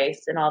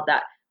slice and all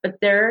that, but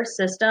their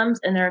systems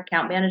and their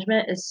account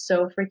management is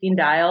so freaking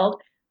dialed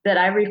that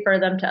I refer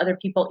them to other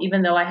people,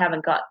 even though I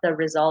haven't got the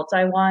results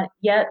I want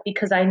yet,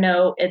 because I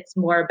know it's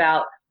more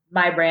about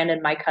my brand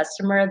and my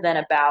customer than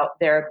about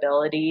their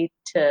ability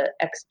to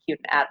execute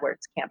an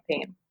AdWords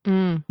campaign.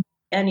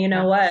 And you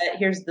know what?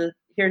 Here's the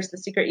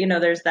secret.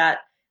 There's that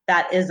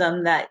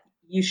ism that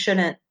you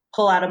shouldn't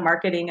pull out of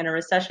marketing in a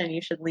recession.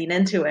 You should lean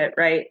into it,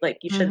 right? Like,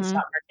 you shouldn't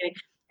stop marketing.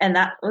 And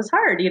that was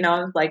hard,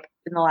 like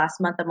in the last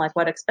month, I'm like,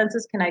 what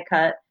expenses can I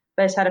cut?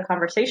 But I just had a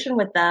conversation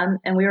with them,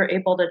 and we were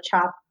able to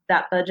chop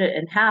that budget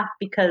in half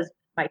because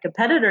my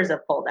competitors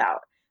have pulled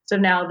out. So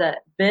now the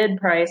bid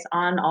price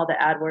on all the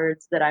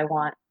AdWords that I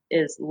want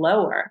is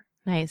lower.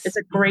 Nice. It's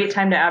a great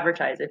time to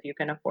advertise if you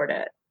can afford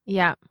it.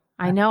 Yeah,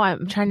 I know.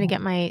 I'm trying to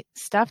get my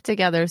stuff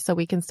together so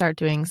we can start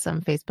doing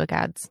some Facebook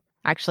ads,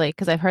 actually,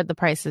 because I've heard the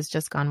price has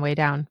just gone way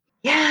down.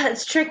 Yeah,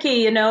 it's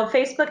tricky.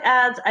 Facebook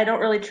ads, I don't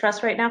really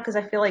trust right now, because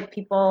I feel like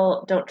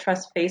people don't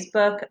trust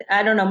Facebook.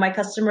 I don't know. My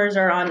customers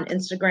are on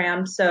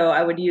Instagram, so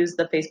I would use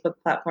the Facebook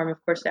platform,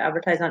 of course, to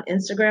advertise on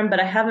Instagram,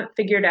 but I haven't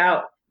figured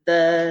out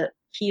the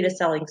key to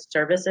selling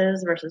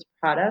services versus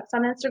products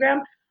on Instagram.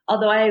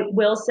 Although I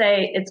will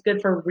say it's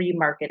good for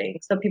remarketing.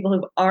 So people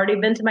who've already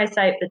been to my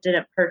site but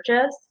didn't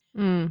purchase,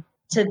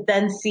 to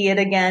then see it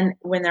again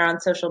when they're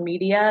on social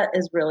media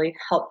is really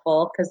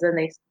helpful because then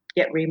they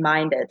get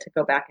reminded to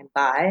go back and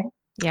buy.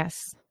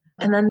 Yes.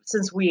 And then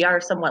since we are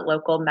somewhat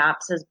local,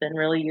 Maps has been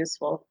really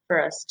useful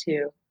for us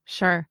too.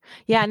 Sure.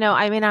 Yeah, no,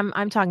 I mean,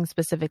 I'm talking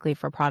specifically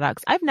for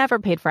products. I've never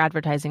paid for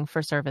advertising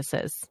for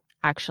services,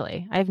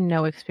 actually. I have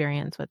no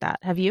experience with that.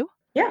 Have you?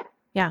 Yeah.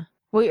 Yeah.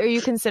 Well, are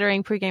you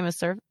considering pregame a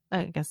serve?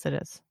 I guess it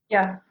is.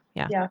 Yeah.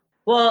 Yeah. Yeah.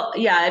 Well,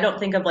 yeah, I don't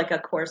think of like a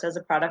course as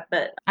a product,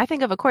 but I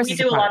think of a course we as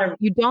do a product. a lot of.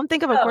 You don't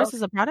think of a course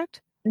as a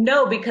product?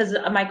 No, because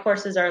my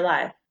courses are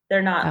live.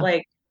 They're not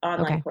like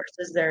online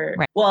courses. They're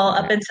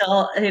up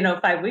until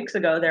 5 weeks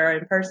ago, they're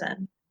in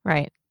person.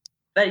 Right.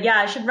 But yeah,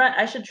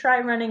 I should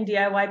try running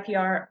DIY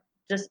PR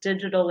just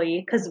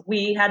digitally because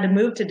we had to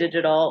move to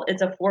digital.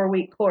 It's a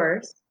 4-week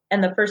course.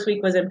 And the first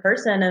week was in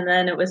person and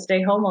then it was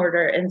stay home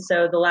order. And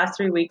so the last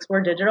 3 weeks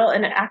were digital.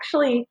 And it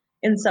actually,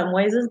 in some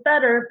ways, is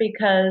better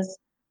because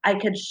I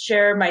could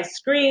share my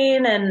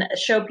screen and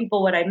show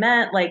people what I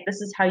meant. Like,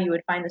 this is how you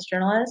would find this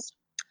journalist.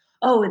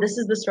 Oh, this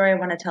is the story I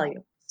want to tell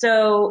you.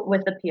 So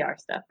with the PR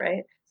stuff,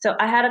 right? So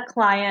I had a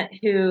client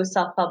who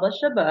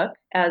self-published a book,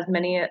 as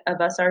many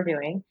of us are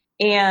doing.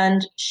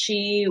 And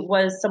she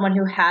was someone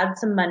who had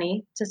some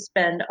money to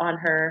spend on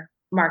her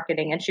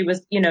marketing. And she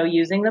was,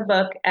 using the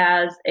book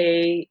as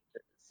a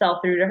sell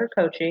through to her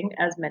coaching,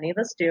 as many of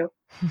us do.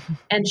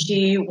 And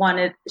she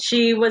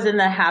was in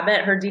the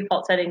habit, her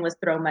default setting was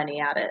throw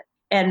money at it.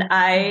 And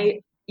I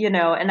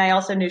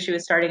also knew she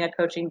was starting a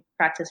coaching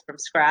practice from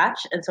scratch.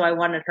 And so I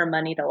wanted her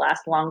money to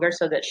last longer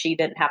so that she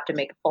didn't have to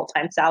make a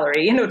full-time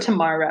salary,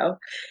 tomorrow.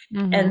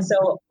 Mm-hmm. And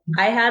so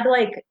I had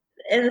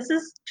and this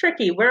is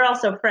tricky. We're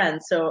also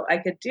friends, so I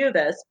could do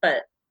this,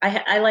 but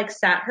I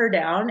sat her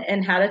down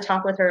and had a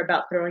talk with her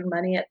about throwing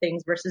money at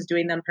things versus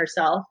doing them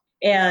herself.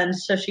 And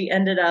so she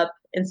ended up,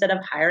 instead of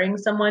hiring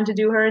someone to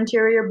do her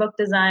interior book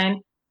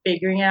design,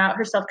 figuring it out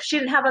herself because she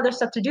didn't have other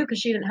stuff to do because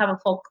she didn't have a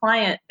full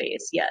client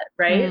base yet,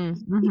 right?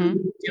 Mm-hmm.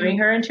 Doing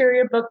her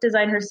interior book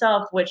design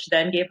herself, which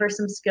then gave her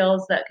some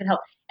skills that could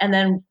help. And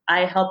then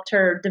I helped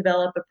her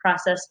develop a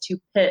process to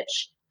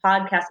pitch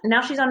podcasts. And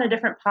now she's on a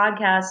different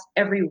podcast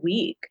every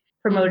week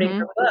promoting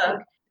her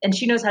book, and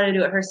she knows how to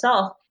do it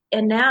herself.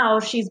 And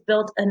now she's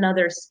built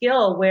another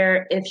skill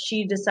where if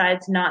she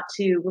decides not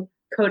to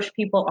coach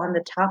people on the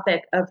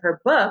topic of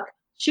her book,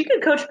 she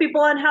could coach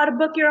people on how to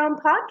book your own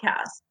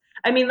podcast.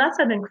 I mean, that's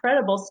an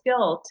incredible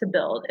skill to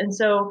build. And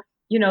so,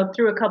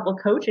 through a couple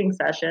coaching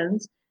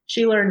sessions,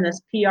 she learned this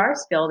PR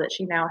skill that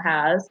she now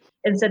has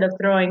instead of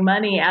throwing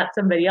money at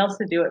somebody else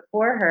to do it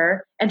for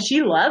her. And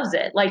she loves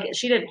it. Like,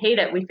 she didn't hate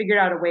it. We figured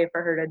out a way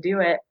for her to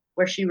do it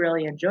where she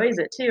really enjoys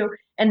it too.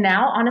 And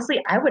now, honestly,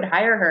 I would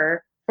hire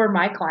her for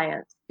my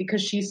clients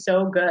because she's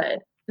so good.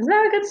 Isn't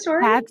that a good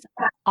story? That's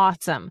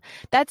awesome.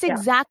 That's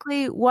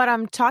exactly what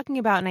I'm talking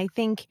about. And I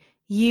think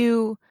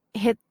you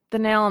hit the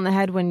nail on the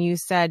head when you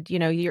said,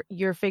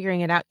 you're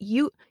figuring it out.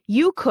 You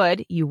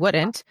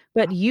wouldn't,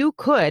 but you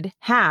could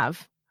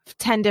have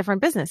 10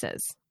 different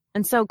businesses.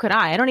 And so could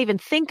I. I don't even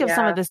think of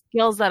some of the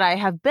skills that I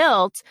have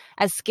built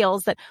as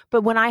skills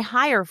but when I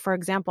hire, for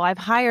example, I've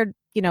hired,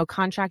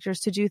 contractors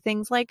to do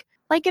things like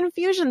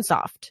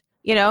Infusionsoft.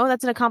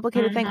 That's a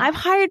complicated thing. I've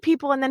hired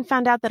people and then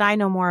found out that I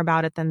know more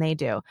about it than they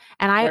do.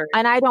 And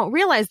I don't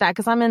realize that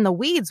because I'm in the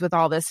weeds with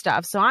all this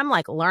stuff. So I'm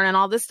learning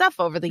all this stuff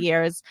over the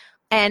years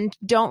and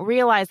don't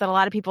realize that a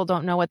lot of people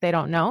don't know what they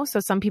don't know. So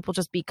some people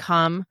just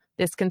become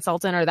this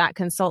consultant or that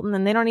consultant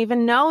and they don't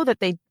even know that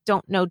they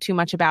don't know too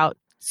much about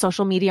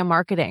social media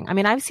marketing. I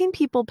mean, I've seen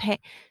people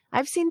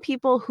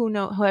who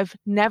have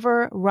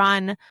never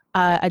run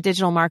a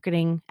digital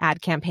marketing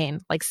ad campaign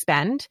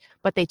spend,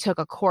 but they took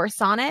a course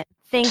on it,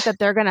 think that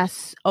they're going to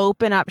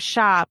open up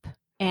shop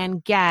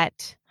and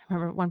get, I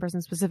remember one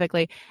person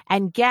specifically,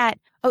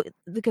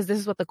 because this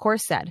is what the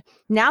course said.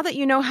 Now that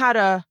you know how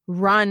to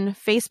run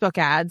Facebook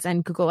ads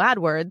and Google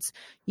AdWords,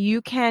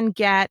 you can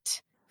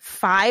get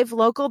 5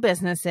 local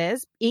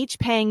businesses, each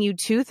paying you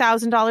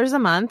 $2,000 a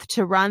month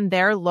to run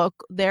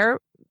their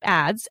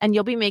ads, and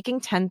you'll be making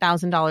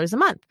 $10,000 a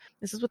month.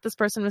 This is what this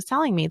person was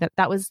telling me,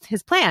 that was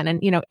his plan.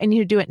 And, I need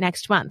to do it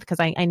next month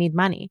because I need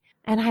money.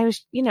 And I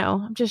was,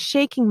 I'm just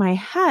shaking my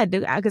head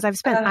because I've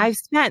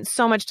spent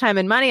so much time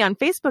and money on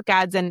Facebook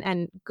ads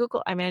and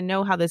Google. I mean, I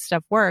know how this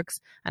stuff works,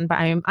 and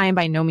I am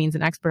by no means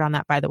an expert on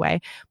that, by the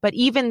way. But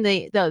even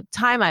the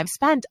time I've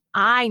spent,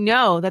 I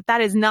know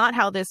that is not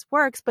how this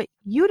works. But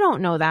you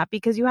don't know that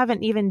because you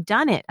haven't even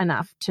done it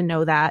enough to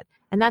know that.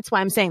 And that's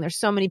why I'm saying there's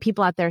so many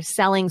people out there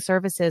selling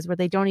services where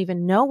they don't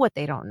even know what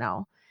they don't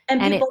know. And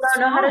people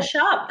don't know how to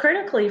shop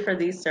critically for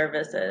these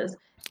services.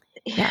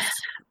 Yes.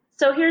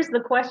 So here's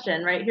the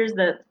question, right? Here's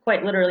the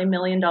quite literally $1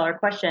 million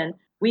question.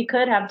 We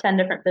could have 10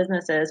 different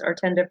businesses or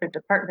 10 different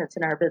departments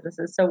in our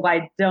businesses. So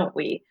why don't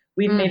we?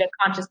 We've made a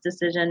conscious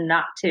decision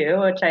not to,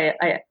 which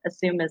I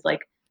assume is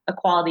a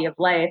quality of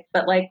life.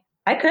 But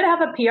I could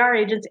have a PR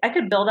agency. I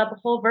could build up a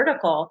whole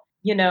vertical,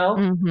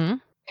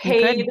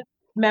 paid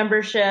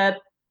membership,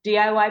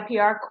 DIY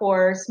PR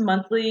course,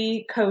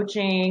 monthly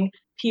coaching,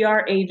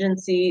 PR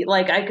agency.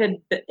 Like I could,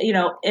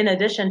 in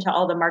addition to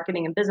all the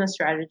marketing and business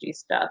strategy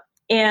stuff.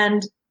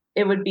 And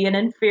it would be an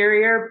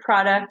inferior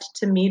product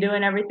to me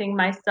doing everything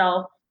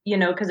myself,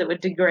 because it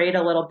would degrade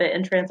a little bit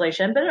in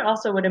translation, but it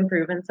also would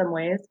improve in some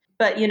ways.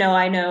 But,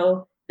 I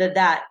know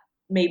that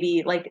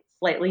maybe like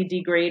slightly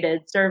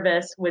degraded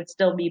service would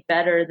still be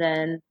better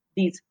than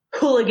these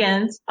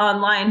hooligans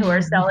online who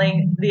are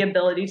selling the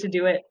ability to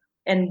do it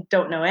and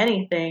don't know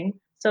anything.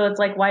 So it's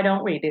like, why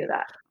don't we do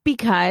that?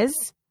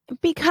 Because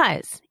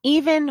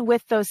even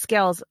with those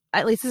skills,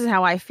 at least this is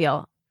how I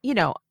feel, you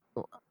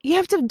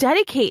have to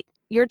dedicate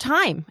your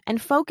time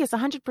and focus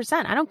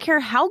 100%. I don't care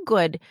how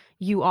good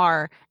you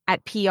are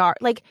at PR.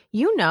 Like,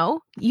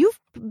 you've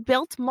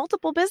built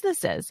multiple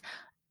businesses.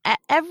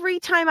 Every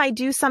time I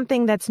do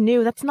something that's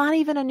new, that's not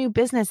even a new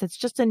business. It's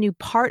just a new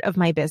part of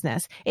my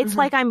business. It's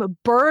like I'm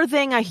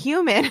birthing a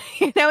human,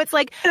 it's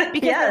like,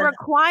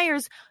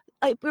 because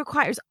it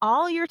requires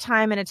all your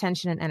time and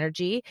attention and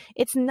energy.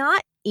 It's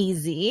not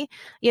easy.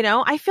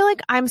 I feel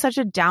like I'm such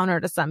a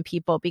downer to some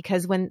people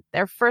because when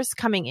they're first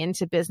coming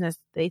into business,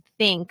 they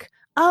think,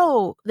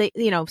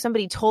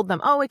 somebody told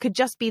them, it could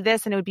just be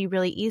this and it would be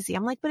really easy.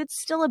 I'm like, but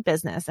it's still a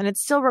business and it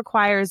still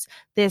requires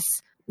this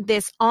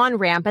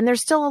on-ramp. And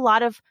there's still a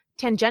lot of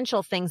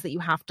tangential things that you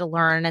have to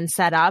learn and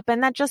set up.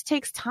 And that just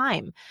takes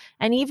time.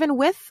 And even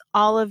with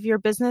all of your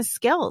business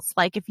skills,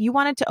 like if you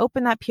wanted to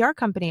open that PR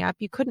company up,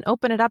 you couldn't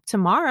open it up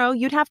tomorrow.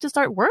 You'd have to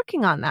start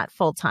working on that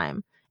full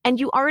time. And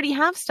you already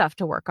have stuff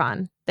to work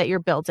on that you're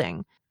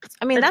building.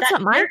 I mean, that's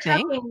not my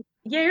thing.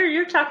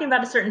 You're talking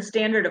about a certain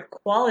standard of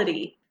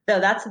quality. So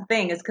that's the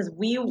thing, is because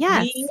we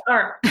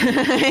are.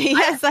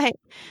 Yes,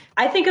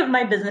 I think of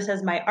my business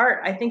as my art.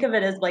 I think of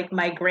it as like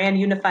my grand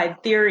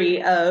unified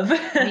theory of,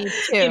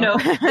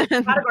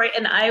 category.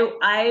 And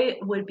I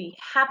would be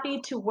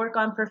happy to work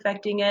on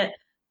perfecting it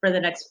for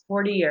the next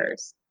 40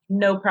 years.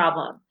 No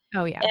problem.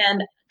 Oh yeah.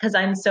 And because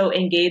I'm so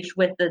engaged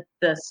with the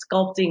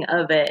sculpting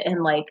of it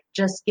and like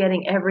just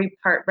getting every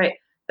part right.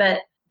 But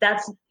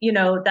that's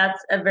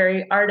a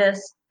very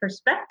artist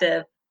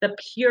perspective. The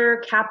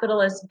pure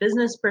capitalist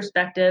business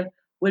perspective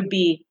would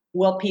be,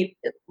 what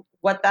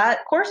that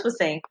course was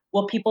saying,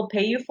 will people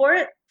pay you for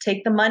it?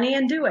 Take the money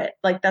and do it.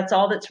 Like that's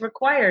all that's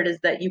required, is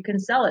that you can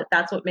sell it.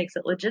 That's what makes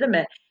it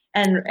legitimate.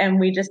 And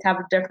we just have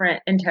a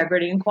different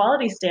integrity and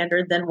quality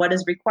standard than what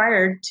is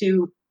required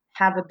to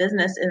have a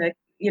business in a,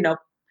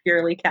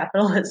 purely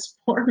capitalist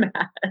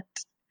format.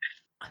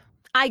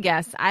 I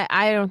guess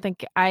I don't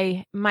think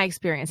my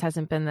experience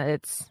hasn't been that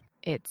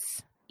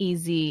it's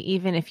easy,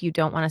 even if you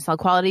don't want to sell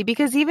quality,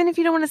 because even if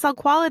you don't want to sell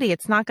quality,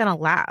 it's not going to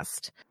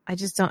last. I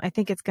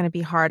think it's going to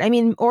be hard. I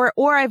mean,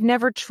 or I've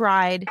never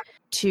tried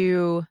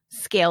to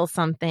scale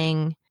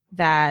something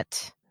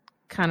that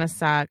kind of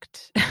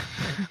sucked,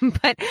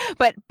 but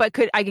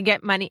I could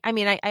get money. I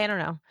mean, I don't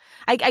know.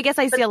 I guess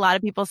I see a lot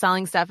of people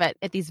selling stuff at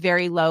these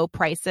very low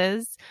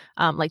prices,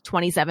 like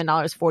 $27,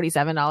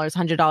 $47,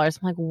 $100.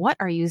 I'm like, what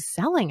are you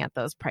selling at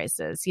those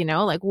prices?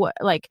 Like what?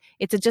 Like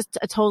it's just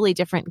a totally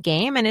different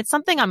game, and it's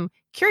something I'm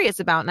curious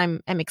about,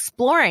 and I'm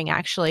exploring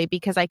actually,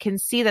 because I can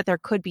see that there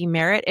could be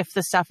merit if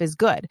the stuff is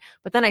good.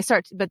 But then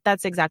but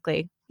that's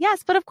exactly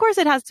yes. But of course,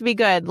 it has to be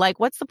good. Like,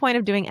 what's the point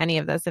of doing any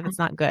of this if it's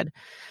not good?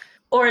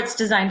 Or it's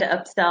designed to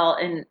upsell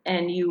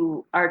and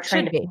you are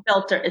trying to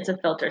filter. It's a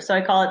filter. So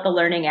I call it the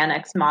learning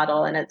annex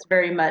model. And it's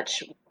very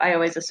much, I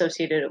always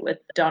associated it with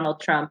Donald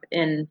Trump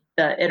in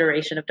the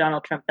iteration of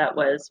Donald Trump that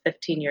was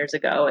 15 years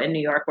ago in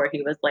New York, where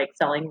he was like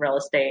selling real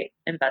estate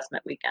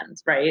investment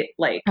weekends, right?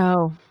 Like,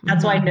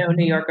 that's why no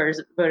New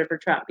Yorkers voted for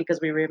Trump, because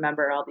we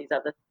remember all these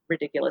other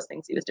ridiculous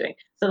things he was doing.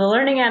 So the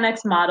learning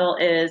annex model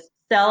is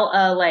sell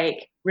a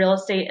like real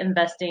estate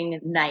investing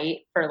night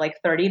for like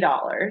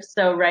 $30.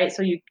 So, right.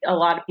 So a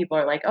lot of people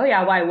are like, oh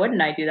yeah, why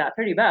wouldn't I do that?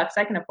 $30,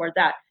 I can afford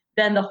that.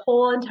 Then the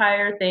whole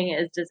entire thing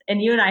is just,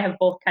 and you and I have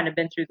both kind of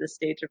been through this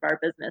stage of our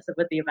business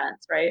with the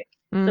events, right?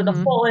 Mm-hmm. So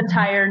the whole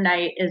entire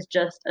night is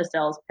just a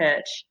sales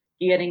pitch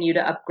getting you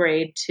to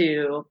upgrade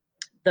to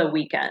the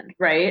weekend,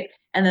 right?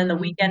 And then the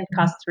weekend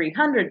costs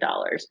 $300,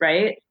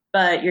 right?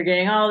 But you're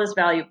getting all this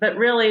value, but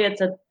really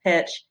it's a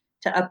pitch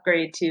to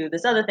upgrade to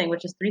this other thing,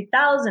 which is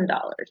 $3,000,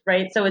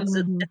 right? So it's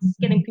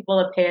getting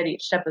people to pay at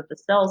each step of the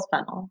sales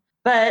funnel.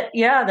 But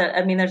yeah,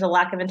 there's a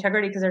lack of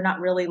integrity because they're not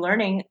really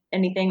learning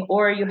anything,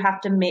 or you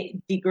have to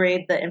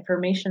degrade the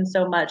information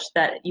so much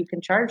that you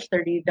can charge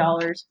 $30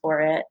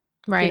 for it,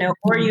 right?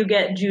 Or you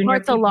get junior. Or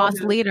it's a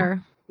lost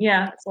leader.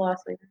 Yeah, it's a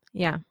lost leader.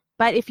 Yeah,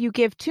 but if you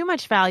give too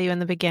much value in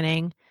the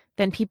beginning,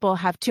 then people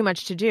have too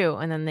much to do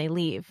and then they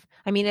leave.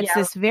 I mean, it's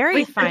this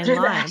very fine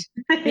line.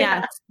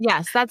 Yes.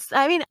 That's,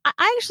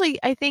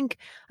 I think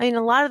a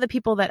lot of the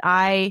people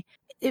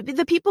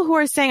the people who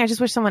are saying, I just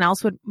wish someone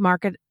else would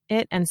market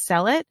it and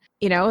sell it,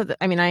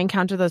 I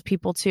encounter those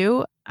people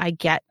too. I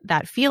get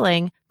that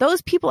feeling.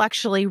 those people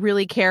actually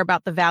really care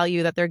about the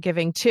value that they're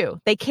giving too.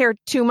 They care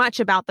too much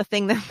about the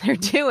thing that they're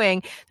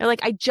doing. They're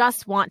like, I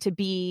just want to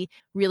be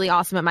really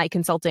awesome at my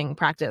consulting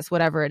practice,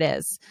 whatever it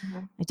is.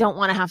 I don't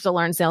want to have to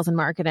learn sales and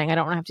marketing. I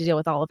don't want to have to deal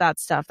with all of that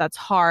stuff. That's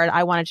hard.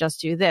 I want to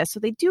just do this. So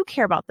they do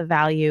care about the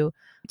value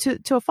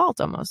to a fault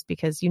almost,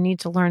 because you need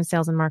to learn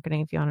sales and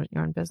marketing if you want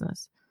your own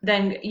business.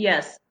 Then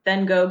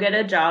then go get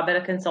a job at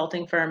a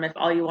consulting firm if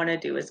all you want to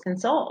do is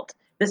consult.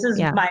 This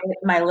is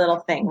my little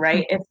thing,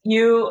 right? If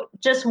you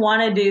just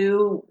want to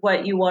do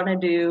what you want to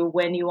do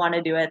when you want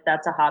to do it,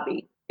 that's a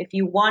hobby. If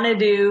you want to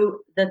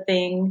do the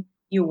thing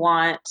you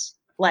want,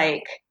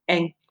 like,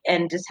 and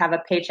just have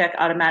a paycheck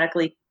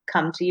automatically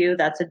come to you,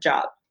 that's a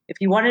job. If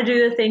you want to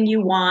do the thing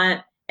you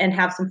want and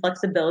have some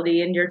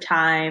flexibility in your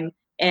time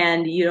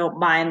and you don't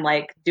mind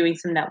like doing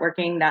some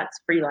networking, that's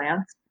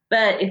freelance.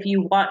 But if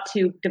you want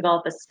to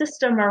develop a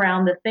system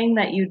around the thing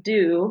that you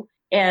do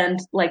and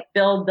like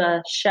build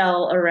the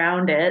shell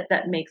around it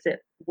that makes it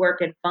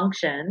work and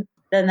function,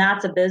 then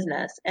that's a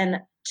business. And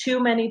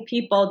too many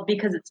people,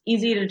 because it's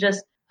easy to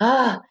just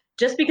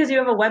because you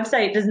have a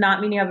website does not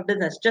mean you have a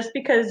business. Just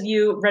because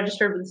you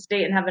registered with the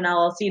state and have an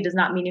LLC does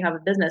not mean you have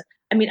a business.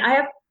 I mean,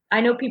 I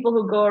know people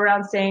who go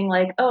around saying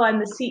like, oh, I'm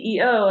the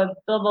CEO of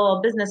blah, blah,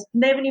 blah business.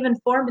 And they haven't even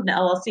formed an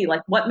LLC.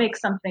 Like, what makes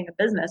something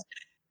a business?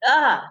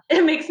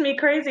 It makes me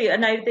crazy.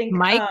 And I think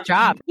mic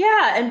drop.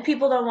 Yeah. And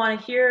people don't want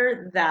to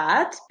hear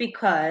that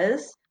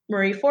because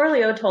Marie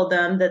Forleo told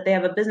them that they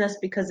have a business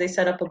because they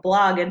set up a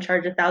blog and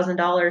charge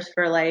 $1,000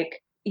 for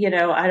like,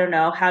 I don't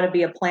know, how to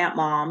be a plant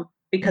mom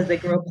because they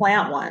grew a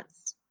plant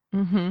once.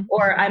 Mm-hmm.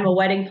 Or I'm a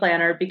wedding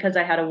planner because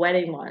I had a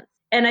wedding once.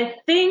 And I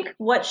think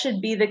what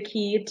should be the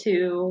key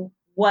to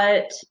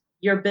what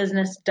your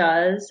business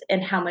does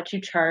and how much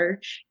you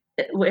charge,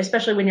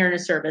 especially when you're in a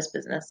service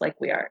business like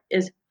we are,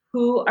 is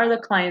who are the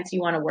clients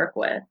you want to work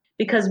with?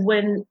 Because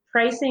when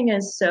pricing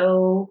is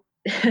so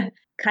kind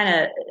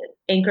of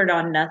anchored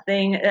on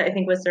nothing, I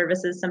think with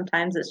services,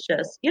 sometimes it's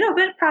just,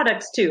 good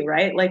products too,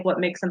 right? Like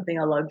what makes something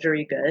a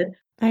luxury good.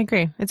 I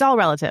agree. It's all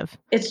relative.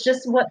 It's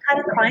just what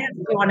kind of clients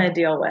you want to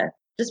deal with.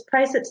 Just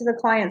price it to the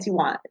clients you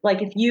want. Like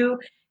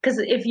because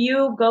if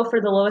you go for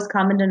the lowest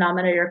common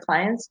denominator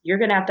clients, you're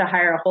going to have to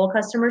hire a whole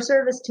customer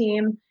service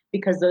team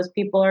because those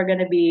people are going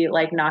to be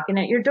like knocking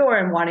at your door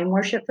and wanting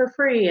more shit for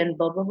free and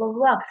blah, blah, blah,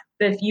 blah.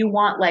 But if you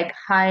want like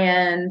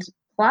high-end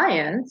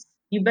clients,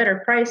 you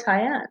better price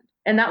high-end.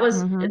 And that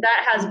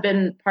has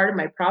been part of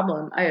my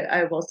problem,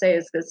 I will say,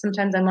 is that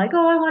sometimes I'm like,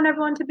 oh, I want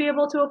everyone to be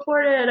able to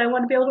afford it. I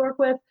want to be able to work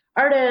with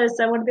artists.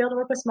 I want to be able to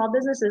work with small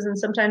businesses. And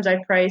sometimes I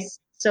price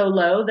so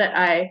low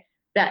that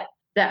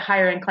that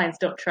higher end clients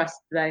don't trust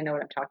that I know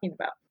what I'm talking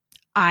about.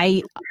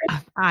 I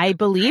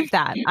believe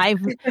that.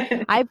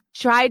 I've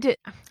tried to,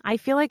 I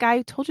feel like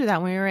I told you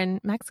that when we were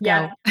in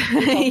Mexico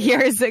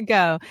years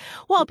ago.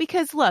 Well,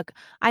 because look,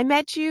 I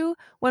met you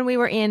when we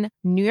were in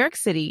New York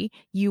City.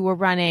 You were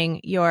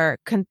running your,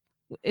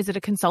 is it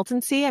a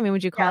consultancy? I mean,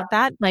 would you call it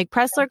that? Like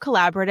Pressler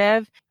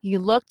Collaborative. You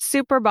looked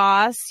super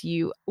boss.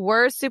 You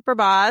were super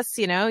boss.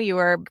 You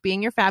were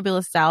being your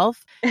fabulous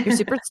self. You're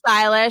super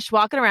stylish,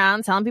 walking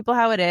around, telling people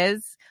how it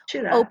is.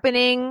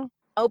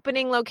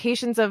 Opening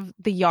locations of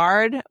the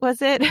Yard,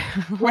 was it?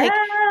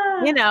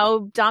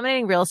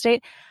 Dominating real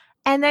estate.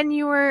 And then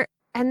you had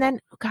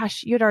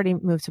already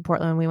moved to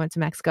Portland when we went to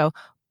Mexico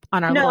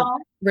on our little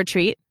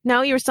retreat.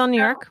 No, you were still in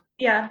New York?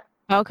 Yeah.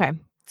 Okay.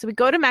 So we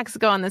go to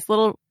Mexico on this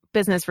little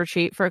business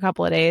retreat for a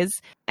couple of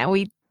days, and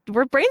we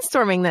were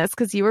brainstorming this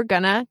because you were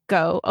gonna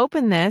go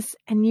open this,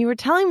 and you were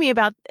telling me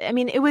about, I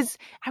was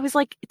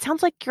like, it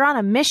sounds like you're on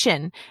a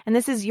mission and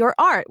this is your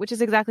art, which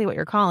is exactly what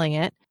you're calling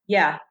it.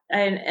 Yeah.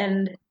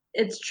 And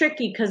it's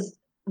tricky because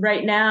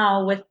right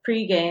now with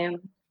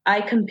Pregame,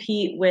 I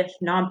compete with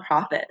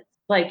nonprofits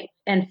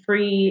and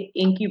free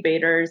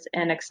incubators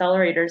and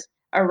accelerators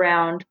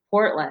around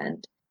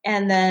Portland.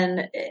 And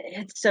then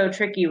it's so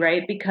tricky,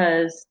 right?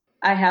 Because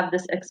I have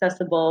this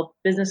accessible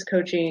business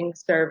coaching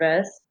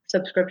service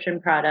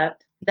subscription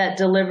product that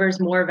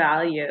delivers more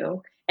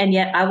value. And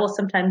yet I will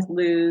sometimes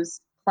lose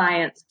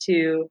clients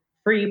to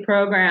free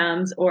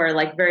programs or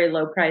like very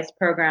low price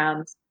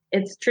programs.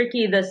 It's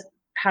tricky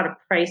how to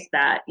price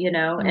that, and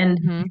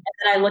then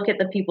I look at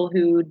the people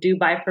who do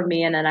buy from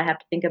me and then I have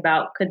to think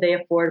about, could they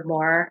afford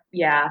more?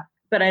 Yeah,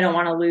 but I don't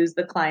want to lose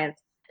the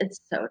clients. It's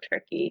so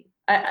tricky.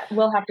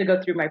 We'll have to go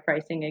through my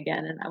pricing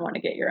again, and I want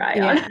to get your eye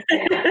on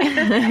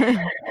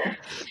it.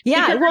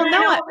 Yeah. Well, I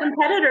know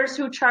competitors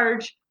who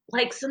charge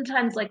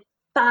sometimes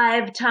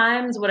 5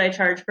 times what I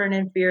charge for an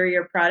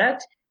inferior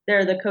product.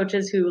 They're the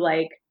coaches who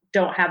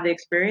don't have the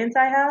experience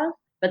I have,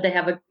 but they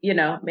have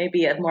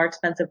maybe a more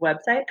expensive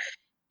website.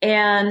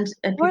 Or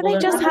they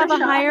just have a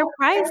higher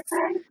price.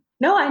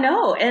 No, I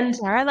know. And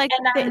Sarah,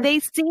 they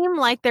seem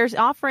like they're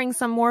offering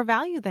some more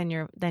value than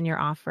you're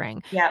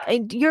offering. Yeah.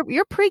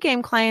 Your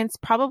Pregame clients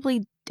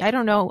probably, I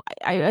don't know,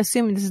 I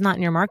assume this is not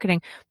in your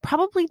marketing,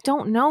 probably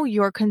don't know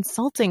your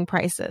consulting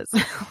prices.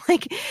 Your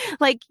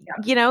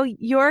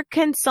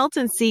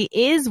consultancy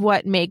is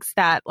what makes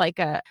that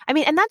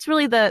and that's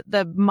really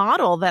the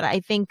model that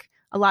I think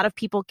a lot of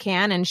people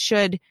can and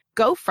should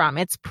go from.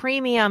 It's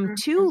premium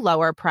to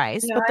lower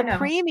price, No, but I the know.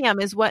 premium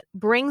is what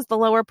brings the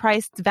lower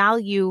priced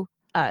value,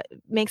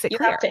 makes it You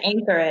clear. have to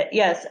anchor it.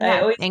 Yes. I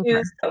Yeah, always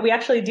anchor. we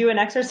actually do an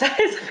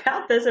exercise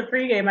about this at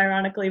pregame,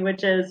 ironically,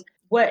 which is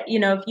what,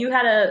 if you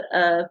had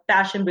a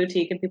fashion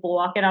boutique and people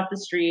walking off the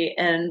street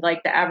and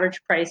like the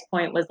average price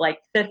point was like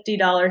 $50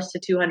 to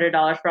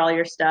 $200 for all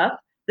your stuff,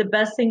 the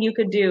best thing you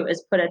could do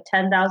is put a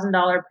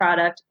 $10,000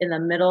 product in the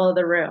middle of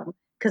the room,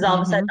 because all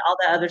of a sudden all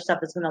the other stuff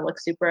is going to look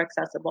super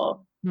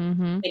accessible.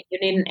 Mm-hmm. You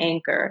need an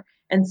anchor.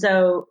 And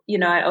so,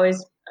 I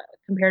always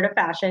compare to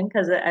fashion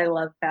because I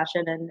love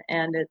fashion,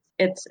 and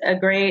it's a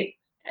great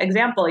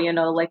example,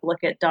 like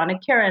look at Donna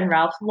Karan,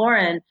 Ralph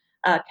Lauren,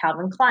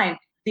 Calvin Klein.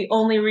 The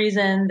only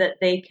reason that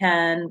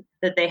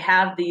they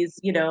have these,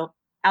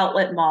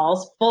 outlet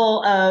malls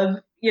full of,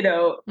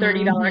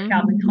 $30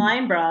 Calvin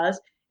Klein bras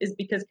is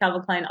because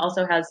Calvin Klein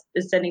also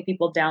is sending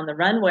people down the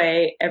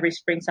runway every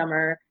spring,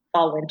 summer,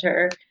 fall,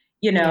 winter,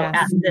 Yes.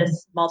 at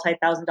this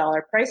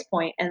multi-$1,000 price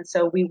point. And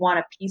so we want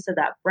a piece of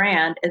that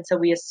brand. And so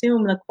we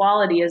assume the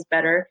quality is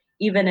better,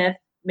 even if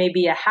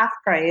maybe a half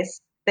price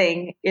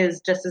thing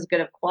is just as good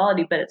of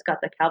quality, but it's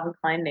got the Calvin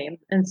Klein name.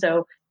 And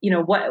so,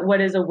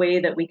 what is a way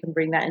that we can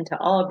bring that into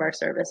all of our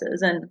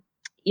services? And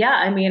yeah,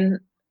 I mean,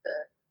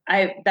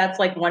 that's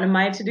like one of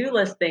my to-do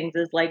list things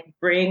is like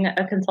bring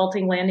a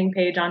consulting landing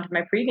page onto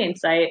my pregame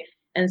site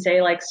and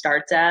say like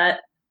starts at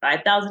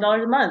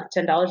 $5,000 a month,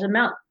 $10,000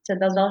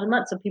 a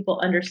month. So people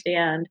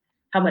understand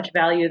how much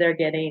value they're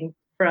getting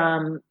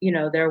from,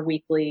 their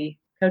weekly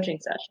coaching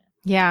session.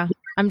 Yeah.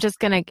 I'm just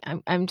gonna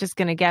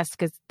guess,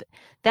 because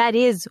that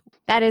is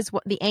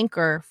what the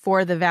anchor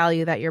for the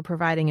value that you're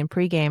providing in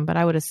pregame. But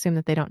I would assume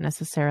that they don't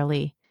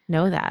necessarily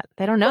know that.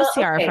 They don't know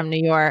Ciara from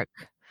New York.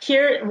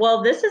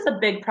 This is a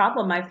big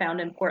problem I found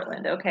in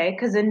Portland. Okay.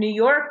 Because in New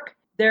York,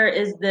 there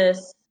is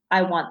this,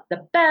 I want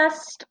the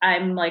best.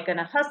 I'm like in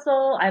a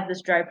hustle. I have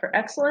this drive for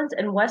excellence.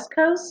 And West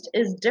Coast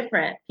is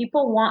different.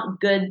 People want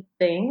good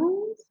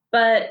things,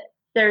 but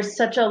there's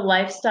such a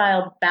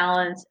lifestyle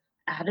balance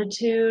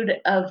attitude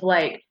of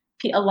like,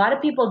 a lot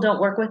of people don't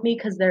work with me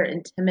because they're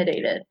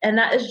intimidated. And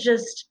that is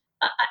just,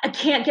 I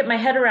can't get my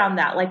head around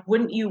that. Like,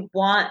 wouldn't you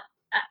want,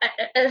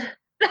 and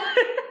part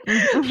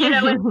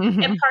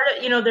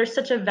of, there's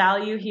such a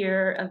value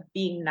here of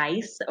being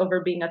nice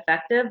over being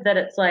effective that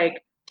it's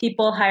like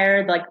people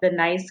hire like the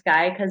nice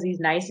guy because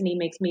he's nice and he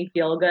makes me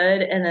feel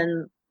good. And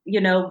then,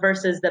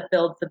 versus that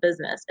builds the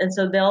business. And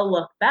so they'll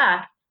look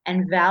back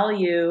and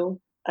value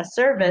a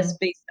service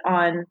based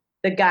on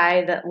the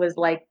guy that was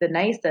like the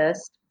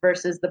nicest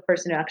versus the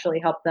person who actually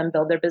helped them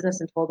build their business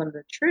and told them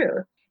the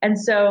truth. And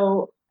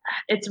so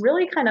it's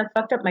really kind of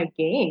fucked up my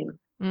game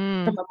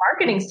from a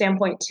marketing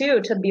standpoint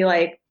too, to be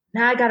like,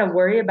 now I got to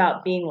worry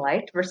about being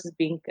liked versus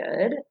being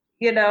good.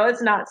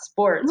 It's not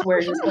sports where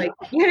just like,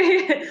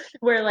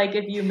 where like,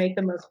 if you make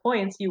the most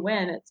points, you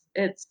win.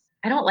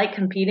 I don't like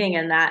competing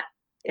in that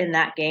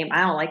game.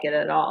 I don't like it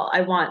at all.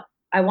 I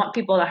want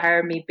people to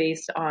hire me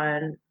based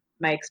on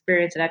my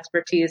experience and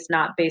expertise,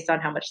 not based on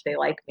how much they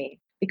like me,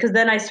 because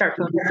then I start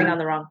focusing on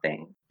the wrong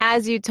thing.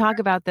 As you talk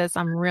about this,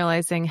 I'm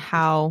realizing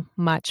how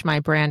much my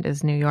brand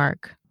is New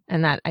York,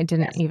 and that I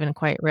didn't even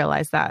quite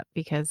realize that,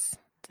 because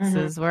this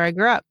is where I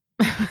grew up.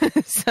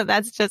 So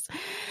that's just,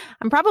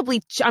 I'm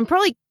probably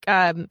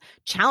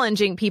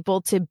challenging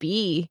people to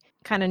be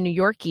kind of New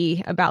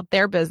Yorky about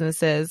their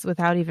businesses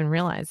without even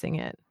realizing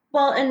it.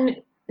 Well, and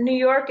New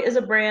York is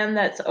a brand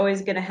that's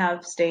always going to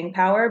have staying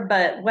power,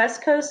 but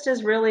West Coast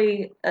is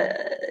really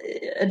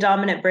a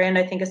dominant brand,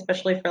 I think,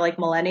 especially for like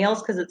millennials,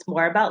 because it's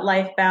more about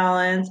life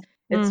balance.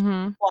 It's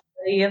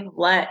quality of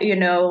life,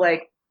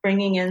 like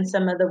bringing in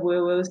some of the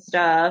woo-woo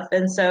stuff.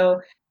 And so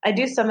I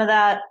do some of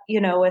that,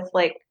 with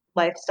like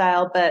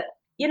lifestyle, but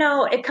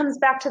it comes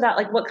back to that,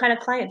 like, what kind of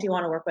client do you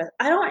want to work with?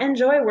 I don't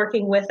enjoy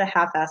working with a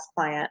half-assed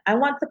client. I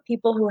want the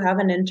people who have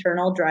an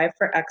internal drive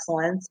for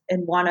excellence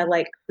and want to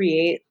like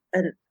create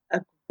a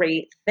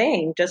great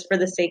thing just for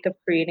the sake of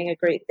creating a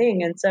great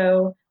thing. And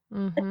so I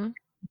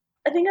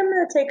think I'm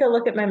going to take a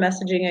look at my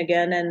messaging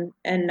again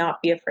and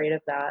not be afraid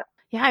of that.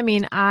 Yeah. I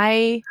mean,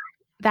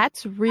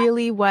 that's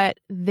really what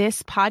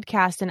this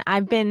podcast, and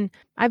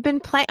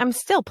I'm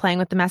still playing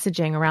with the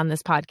messaging around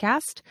this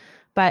podcast,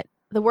 but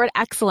the word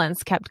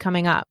excellence kept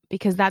coming up,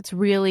 because that's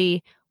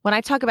really, when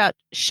I talk about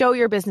show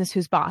your business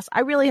who's boss,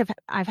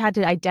 I've had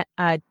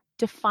to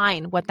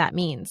define what that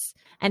means.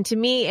 And to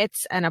me,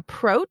 it's an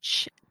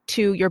approach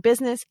to your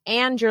business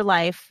and your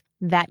life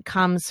that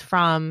comes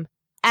from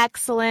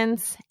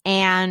excellence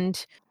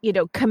and,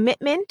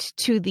 commitment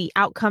to the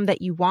outcome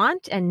that you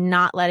want, and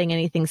not letting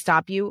anything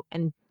stop you,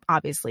 and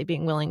obviously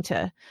being willing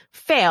to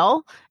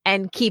fail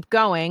and keep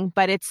going.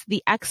 But it's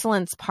the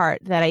excellence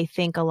part that I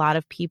think a lot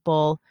of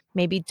people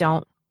maybe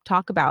don't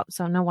talk about.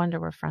 So no wonder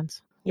we're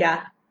friends.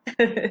 Yeah.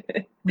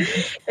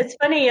 It's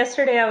funny.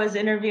 Yesterday I was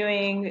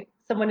interviewing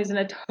someone who's in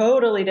a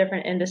totally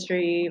different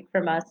industry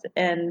from us,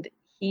 and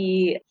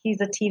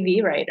he's a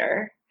TV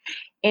writer,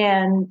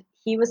 and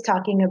he was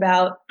talking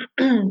about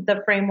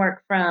the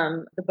framework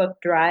from the book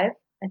Drive.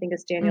 I think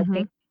it's Daniel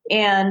Pink.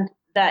 And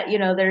that,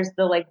 there's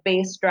the like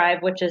base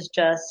drive, which is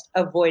just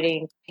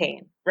avoiding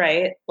pain,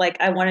 right? Like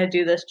I want to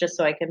do this just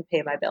so I can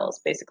pay my bills,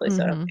 basically,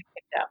 so I don't get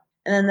kicked out.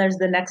 And then there's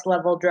the next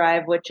level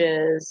drive, which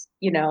is,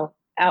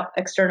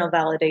 external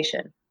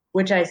validation,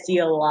 which I see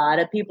a lot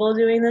of people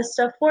doing this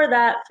stuff for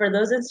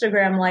those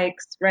Instagram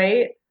likes,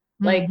 right?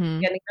 Like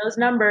getting those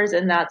numbers,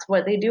 and that's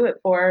what they do it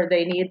for.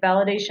 They need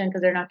validation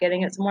because they're not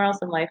getting it somewhere else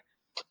in life.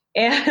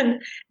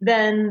 And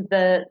then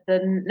the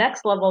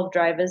next level of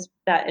drive is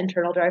that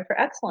internal drive for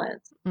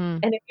excellence.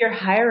 And if you're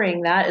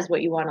hiring, that is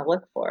what you want to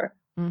look for.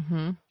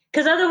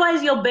 Because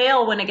otherwise you'll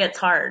bail when it gets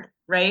hard,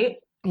 right?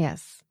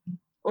 Yes.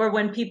 Or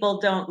when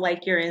people don't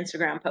like your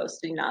Instagram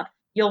post enough.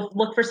 You'll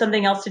look for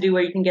something else to do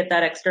where you can get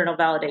that external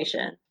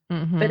validation.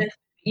 But if,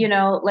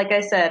 like I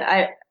said,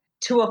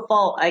 to a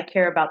fault, I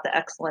care about the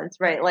excellence,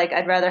 right? Like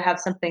I'd rather have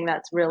something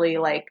that's really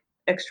like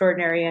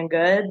extraordinary and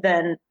good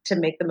than to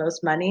make the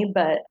most money.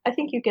 But I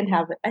think you can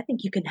have it. I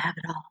think you can have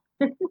it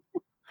all.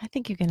 I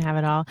think you can have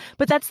it all.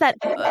 But that's that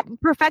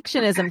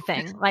perfectionism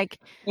thing. Like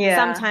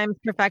sometimes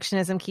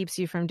perfectionism keeps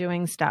you from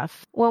doing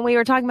stuff. When we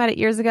were talking about it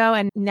years ago,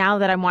 and now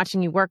that I'm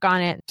watching you work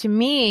on it, to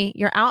me,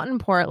 you're out in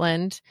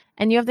Portland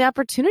and you have the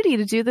opportunity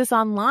to do this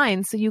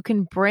online so you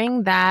can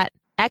bring that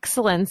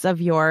excellence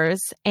of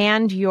yours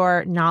and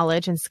your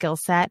knowledge and skill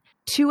set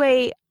to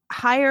a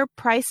higher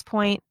price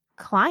point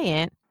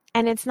client.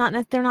 And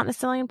they're not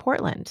necessarily in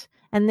Portland.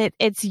 And that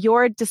it's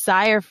your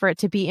desire for it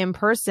to be in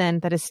person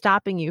that is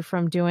stopping you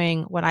from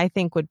doing what I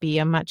think would be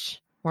a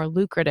much more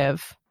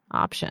lucrative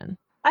option.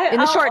 In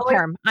the short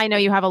term, I know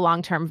you have a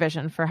long-term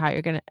vision for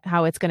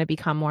how it's going to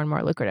become more and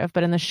more lucrative.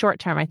 But in the short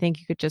term, I think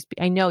you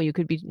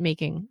could be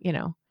making,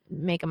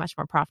 make a much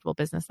more profitable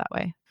business that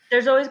way.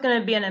 There's always going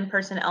to be an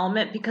in-person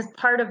element because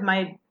part of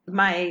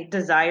my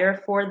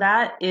desire for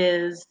that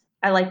is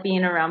I like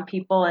being around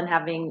people and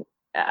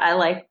I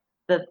like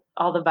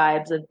all the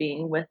vibes of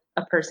being with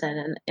a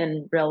person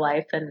in real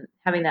life and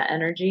having that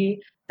energy.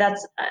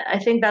 I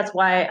think that's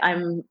why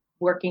I'm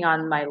working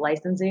on my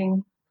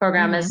licensing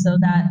program is so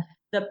that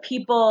the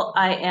people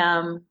I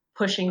am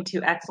pushing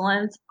to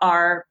excellence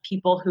are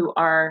people who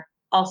are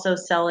also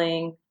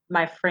selling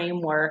my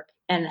framework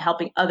and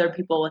helping other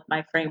people with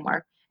my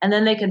framework. And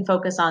then they can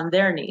focus on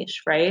their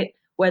niche, right?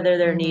 Whether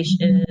their niche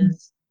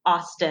is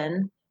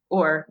Austin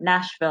or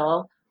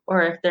Nashville,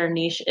 or if their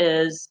niche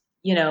is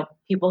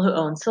people who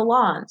own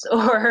salons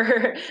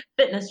or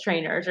fitness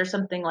trainers or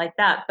something like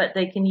that, but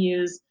they can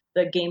use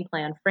the game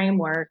plan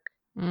framework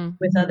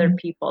with other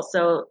people.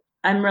 So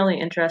I'm really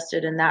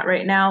interested in that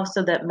right now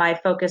so that my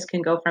focus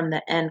can go from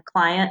the end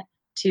client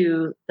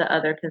to the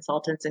other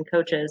consultants and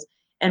coaches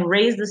and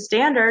raise the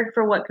standard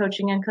for what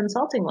coaching and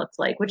consulting looks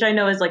like, which I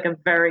know is like a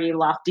very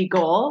lofty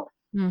goal,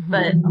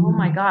 but oh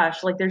my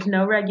gosh, like there's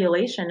no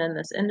regulation in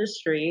this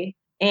industry.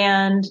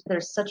 And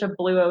there's such a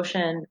blue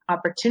ocean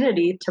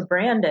opportunity to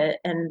brand it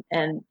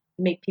and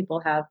make people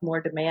have more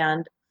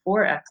demand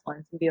for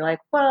excellence and be like,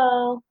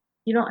 well,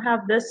 you don't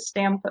have this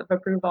stamp of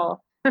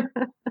approval.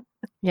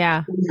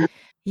 Yeah.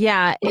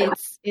 Yeah.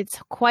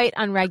 It's quite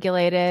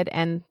unregulated.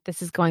 And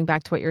this is going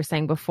back to what you were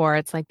saying before.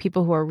 It's like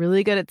people who are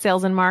really good at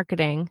sales and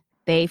marketing,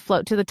 they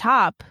float to the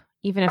top,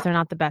 even if they're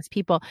not the best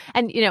people.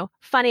 And,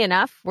 funny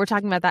enough, we're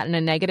talking about that in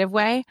a negative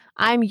way.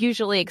 I'm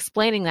usually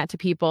explaining that to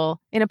people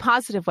in a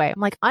positive way.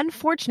 I'm like,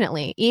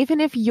 unfortunately, even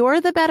if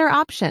you're the better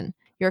option,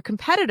 your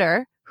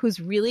competitor who's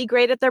really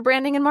great at their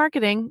branding and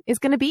marketing is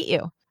going to beat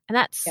you. And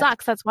that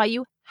sucks. That's why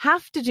you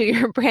have to do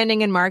your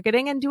branding and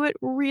marketing and do it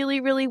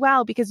really, really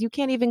well because you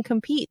can't even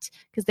compete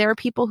because there are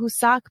people who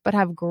suck but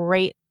have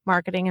great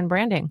marketing and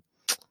branding,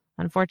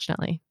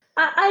 unfortunately.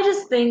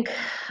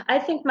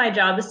 I think my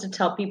job is to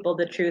tell people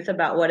the truth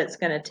about what it's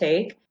going to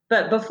take.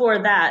 But before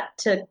that,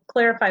 to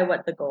clarify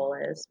what the goal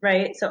is,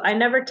 right? So I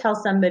never tell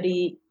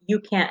somebody you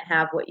can't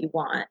have what you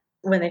want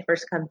when they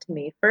first come to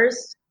me.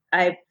 First,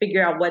 I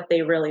figure out what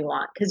they really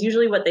want because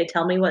usually what they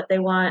tell me what they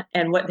want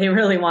and what they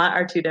really want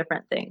are two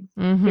different things.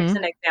 Here's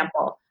an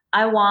example.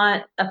 I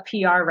want a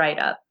PR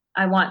write-up.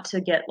 I want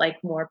to get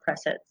like more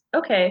press hits.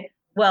 Okay,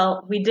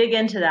 well, we dig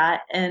into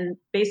that and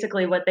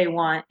basically what they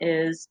want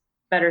is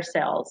better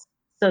sales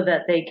so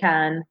that they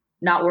can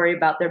not worry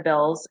about their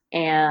bills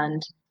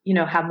and,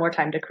 have more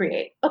time to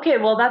create. Okay,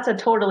 well, that's a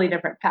totally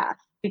different path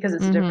because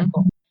it's a different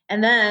goal.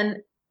 And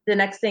then the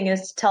next thing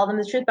is to tell them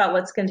the truth about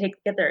what's going to take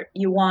to get there.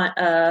 You want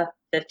a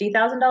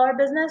 $50,000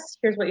 business?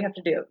 Here's what you have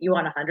to do. You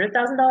want a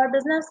 $100,000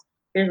 business?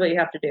 Here's what you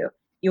have to do.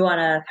 You want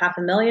a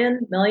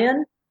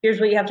 $500,000? Here's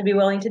what you have to be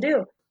willing to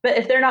do. But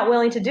if they're not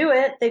willing to do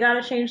it, they got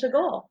to change the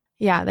goal.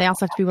 Yeah, they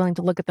also have to be willing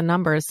to look at the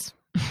numbers.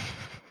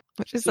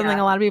 Which is something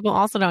a lot of people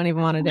also don't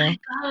even want to do. Oh my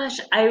gosh.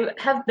 I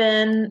have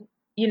been,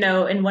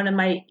 in one of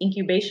my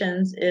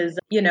incubations is,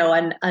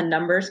 a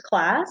numbers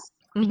class.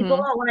 People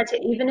don't want to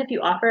take, even if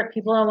you offer it,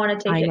 people don't want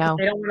to take it because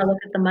they don't want to look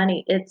at the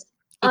money. It's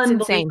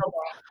unbelievable. Insane.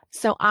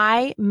 So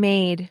I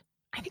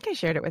think I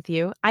shared it with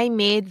you. I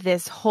made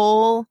this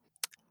whole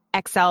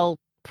Excel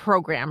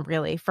program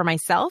really for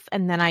myself.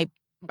 And then I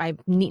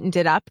neatened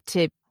it up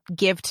to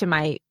give to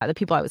the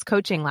people I was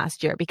coaching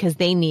last year because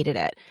they needed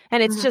it.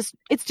 And it's just,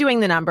 it's doing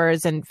the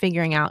numbers and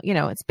figuring out,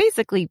 it's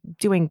basically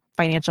doing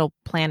financial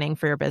planning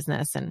for your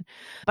business.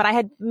 But I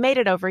had made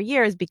it over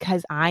years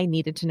because I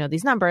needed to know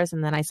these numbers.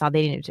 And then I saw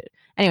they needed to.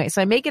 Anyway,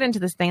 so I make it into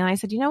this thing and I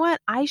said, you know what?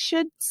 I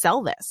should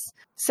sell this.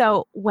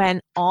 So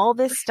when all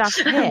this stuff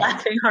hit. I'm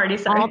laughing already,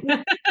 sorry.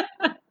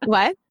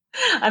 What?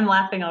 I'm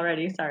laughing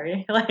already,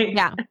 sorry.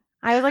 Yeah.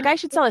 I was like, I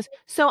should sell this.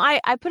 So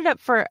I put it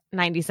up for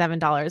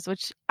 $97,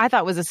 which I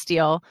thought was a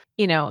steal.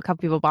 A couple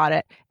people bought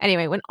it.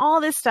 Anyway, when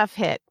all this stuff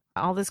hit,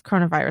 all this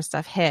coronavirus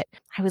stuff hit,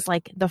 I was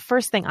like, the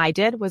first thing I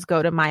did was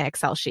go to my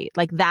Excel sheet.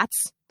 Like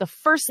that's the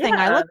first thing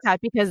I looked at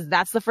because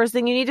that's the first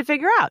thing you need to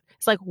figure out.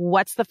 It's like,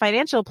 what's the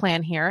financial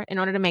plan here in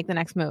order to make the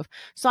next move?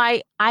 So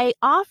I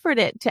offered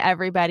it to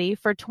everybody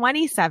for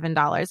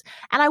 $27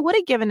 and I would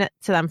have given it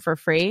to them for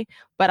free,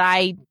 but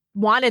I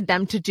wanted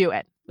them to do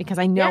it. Because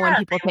I know when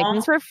people take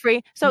things for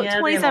free. So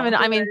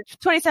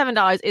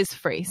 $27 is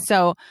free.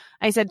 So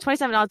I said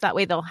 $27, that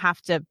way they'll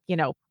have to,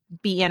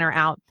 be in or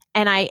out.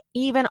 And I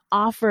even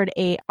offered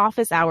a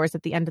office hours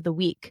at the end of the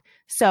week.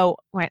 So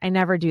I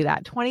never do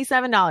that.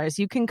 $27,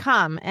 you can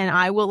come and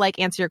I will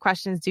answer your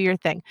questions, do your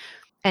thing.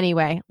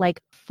 Anyway,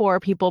 4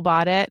 people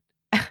bought it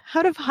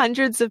out of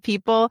hundreds of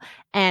people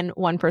and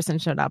 1 person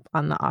showed up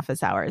on the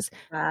office hours.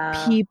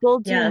 Wow. People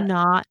do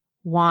not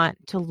want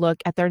to look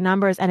at their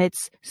numbers. And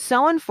it's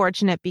so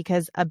unfortunate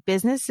because a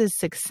business's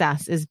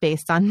success is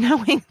based on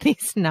knowing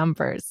these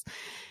numbers.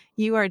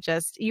 You are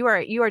just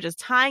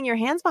tying your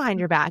hands behind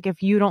your back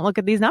if you don't look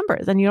at these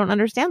numbers and you don't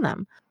understand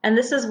them. And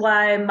this is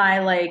why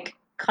my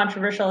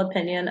controversial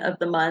opinion of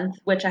the month,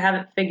 which I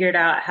haven't figured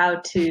out how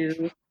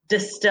to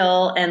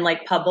distill and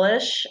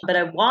publish, but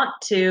I want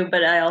to,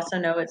 but I also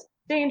know it's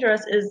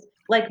dangerous, is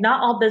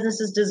not all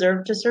businesses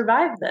deserve to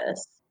survive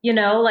this.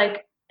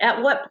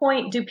 At what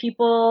point do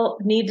people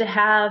need to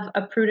have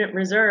a prudent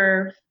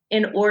reserve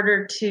in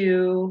order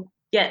to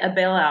get a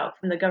bailout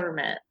from the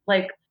government?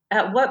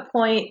 At what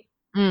point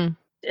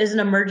is an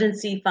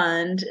emergency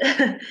fund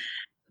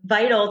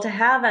vital to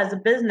have as a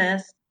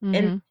business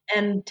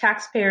and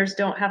taxpayers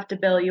don't have to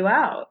bail you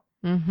out?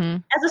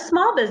 As a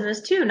small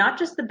business too, not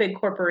just the big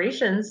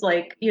corporations,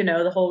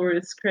 the whole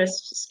Ruth's Chris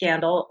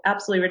scandal,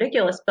 absolutely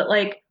ridiculous. But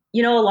a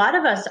lot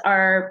of us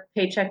are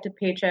paycheck to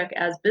paycheck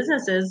as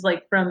businesses,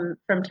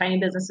 from tiny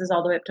businesses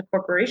all the way up to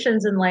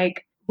corporations. And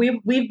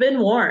we've been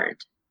warned,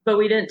 but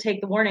we didn't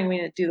take the warning. We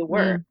didn't do the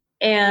work.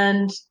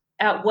 And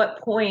at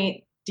what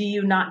point do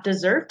you not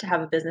deserve to have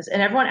a business? And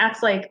everyone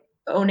acts like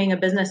owning a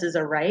business is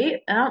a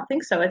right. I don't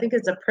think so. I think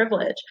it's a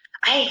privilege.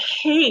 I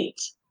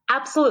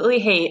absolutely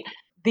hate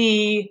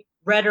the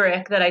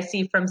rhetoric that I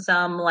see from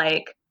some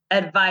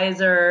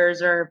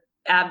advisors or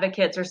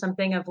advocates or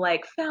something of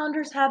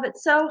founders have it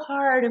so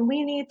hard and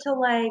we need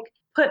to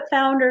put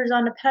founders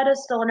on a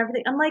pedestal and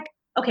everything. I'm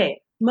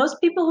okay,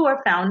 most people who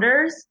are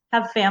founders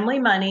have family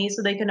money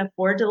so they can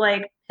afford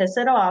to piss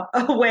it off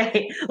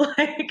away.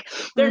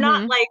 They're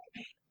not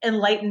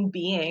enlightened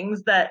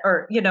beings that,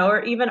 or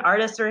even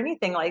artists or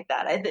anything like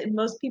that.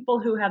 Most people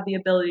who have the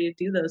ability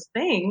to do those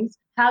things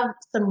have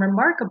some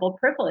remarkable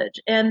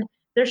privilege, and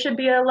there should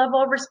be a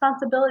level of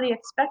responsibility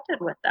expected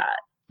with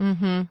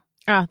that.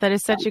 Oh, that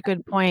is such a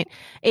good point.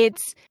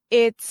 It's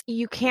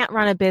you can't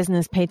run a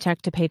business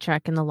paycheck to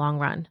paycheck in the long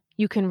run.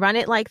 You can run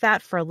it like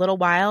that for a little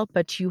while,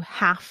 but you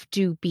have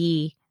to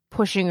be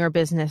pushing your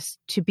business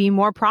to be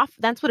more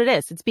That's what it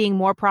is. It's being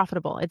more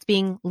profitable. It's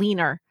being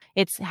leaner.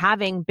 It's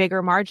having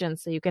bigger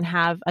margins so you can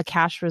have a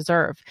cash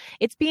reserve.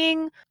 It's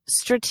being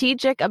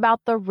strategic about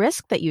the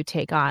risk that you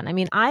take on. I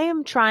mean, I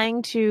am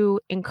trying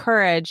to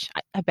encourage,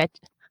 I bet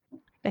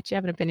you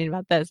have an opinion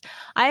about this.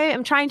 I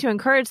am trying to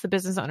encourage the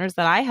business owners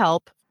that I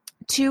help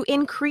to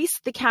increase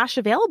the cash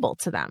available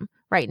to them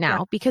right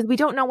now because we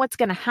don't know what's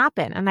going to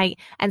happen.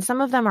 And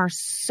some of them are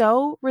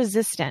so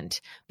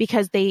resistant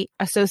because they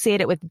associate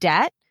it with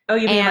debt. Oh,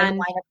 you mean a line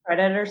of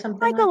credit or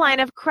something? A line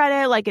of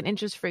credit, like an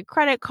interest-free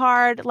credit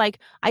card.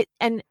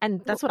 And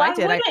that's what I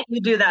did. Why wouldn't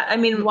you do that? I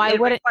mean, why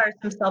would it require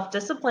some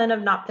self-discipline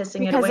of not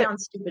pissing it away on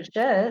stupid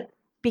shit?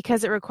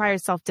 Because it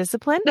requires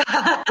self-discipline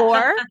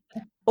or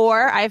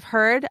I've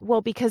heard,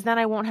 because then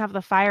I won't have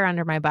the fire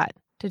under my butt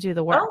to do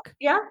the work. Oh,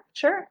 yeah,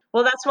 sure.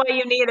 Well, that's why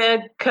you need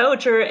a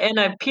coach or in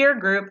a peer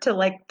group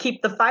to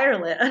keep the fire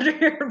lit under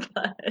your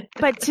butt.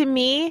 But to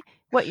me,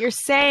 what you're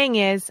saying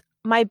is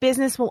my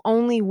business will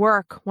only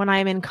work when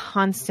I'm in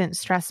constant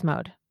stress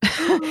mode.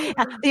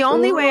 The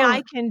only way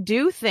I can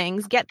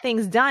get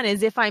things done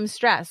is if I'm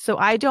stressed. So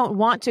I don't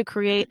want to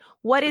create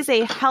what is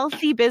a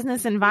healthy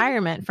business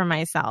environment for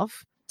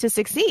myself to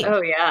succeed.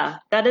 Oh yeah.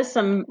 That is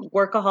some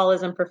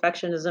workaholism,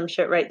 perfectionism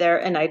shit right there.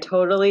 And I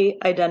totally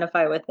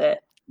identify with it.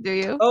 Do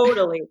you?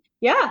 Totally.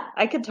 Yeah,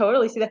 I could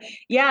totally see that.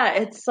 Yeah,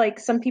 it's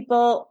some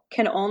people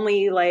can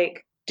only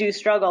do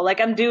struggle.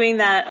 I'm doing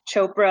that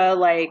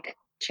Chopra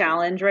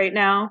challenge right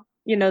now.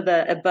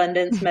 The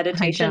abundance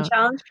meditation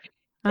challenge.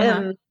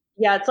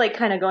 Yeah, it's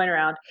kind of going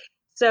around.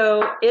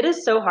 So it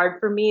is so hard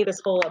for me, this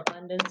whole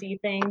abundancy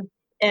thing.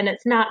 And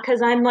it's not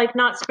because I'm like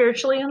not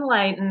spiritually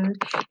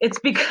enlightened. It's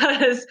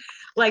because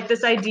like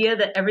this idea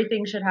that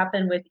everything should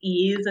happen with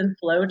ease and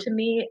flow to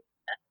me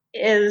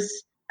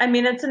is, I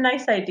mean, it's a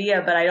nice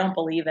idea, but I don't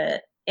believe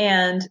it.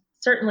 And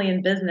certainly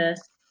in business,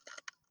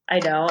 I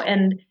know.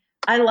 And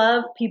I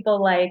love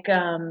people like,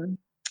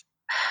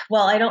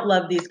 well, I don't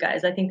love these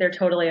guys. I think they're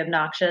totally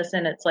obnoxious.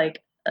 And it's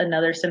like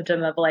another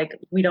symptom of like,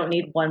 we don't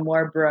need one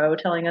more bro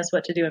telling us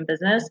what to do in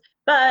business.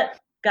 But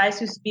guys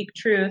who speak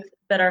truth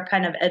that are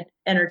kind of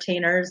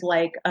entertainers,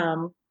 like,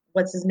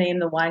 what's his name?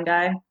 The wine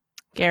guy?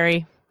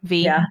 Gary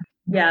V. Yeah.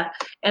 Yeah.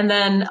 And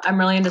then I'm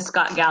really into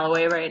Scott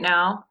Galloway right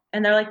now.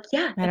 And they're like,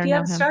 yeah, if you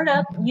have a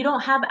startup, you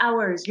don't have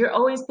hours. You're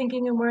always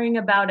thinking and worrying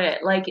about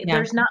it. Like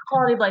there's not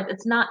quality of life.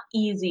 It's not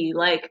easy.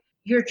 Like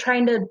you're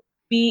trying to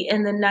be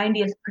in the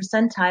 90th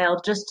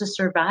percentile just to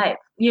survive,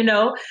 you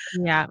know?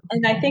 Yeah.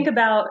 And I think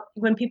about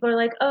when people are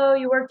like, oh,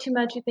 you work too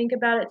much, you think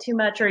about it too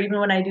much. Or even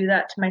when I do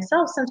that to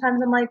myself,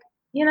 sometimes I'm like,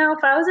 you know,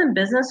 if I was in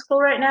business school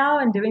right now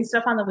and doing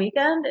stuff on the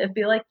weekend, it'd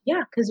be like,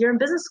 yeah, because you're in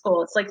business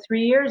school. It's like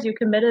 3 years you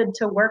committed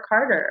to work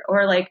harder.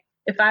 Or like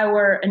if I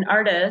were an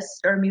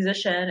artist or a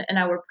musician and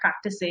I were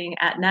practicing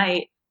at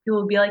night, people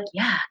would be like,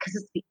 yeah, because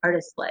it's the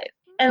artist life.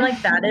 And like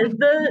that is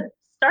the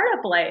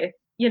startup life.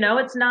 You know,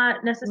 it's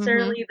not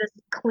necessarily this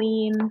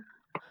clean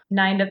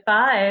 9 to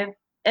 5.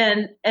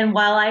 And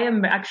while I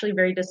am actually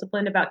very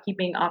disciplined about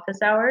keeping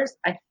office hours,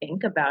 I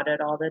think about it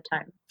all the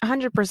time.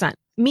 100%.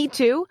 Me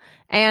too.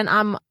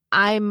 And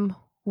I'm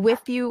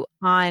with you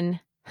on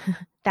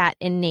that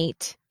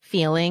innate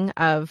feeling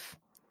of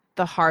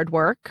the hard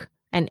work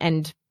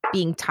and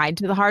being tied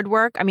to the hard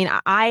work. I mean,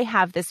 I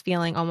have this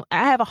feeling, I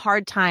have a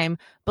hard time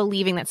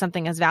believing that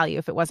something has value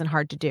if it wasn't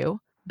hard to do.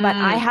 But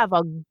I have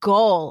a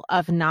goal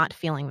of not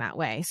feeling that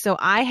way. So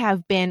I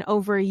have been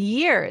over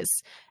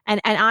years and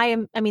I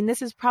mean,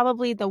 this is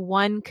probably the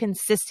one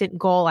consistent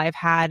goal I've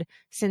had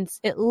since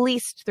at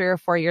least 3 or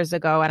 4 years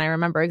ago. And I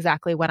remember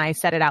exactly when I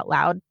said it out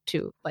loud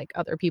to like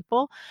other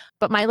people.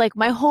 But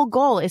my whole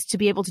goal is to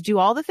be able to do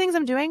all the things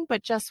I'm doing,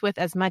 but just with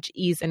as much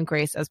ease and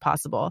grace as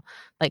possible.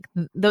 Like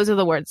those are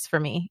the words for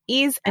me,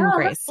 ease and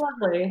grace. That's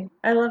lovely.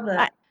 I love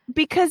that.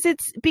 Because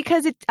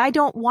I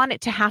don't want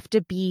it to have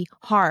to be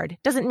hard.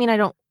 Doesn't mean I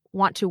don't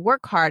want to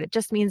work hard. It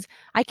just means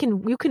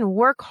you can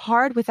work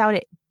hard without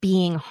it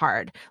being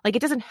hard. Like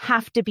it doesn't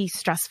have to be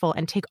stressful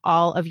and take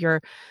all of your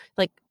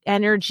like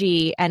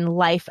energy and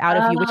life out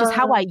of you, which is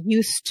how I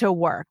used to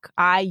work.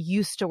 I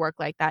used to work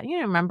like that. You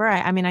know, remember?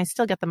 I mean, I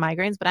still get the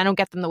migraines, but I don't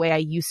get them the way I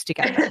used to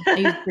get them. I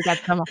used to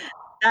get them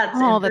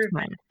all the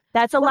time.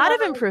 That's a lot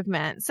of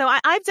improvement. So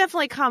I've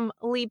definitely come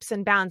leaps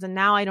and bounds. And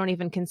now I don't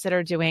even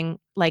consider doing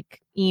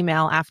like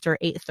email after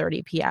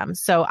 8:30 p.m.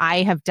 So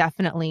I have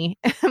definitely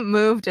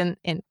moved in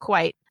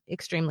quite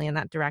extremely in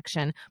that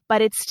direction.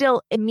 But it's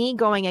still me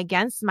going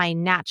against my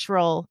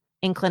natural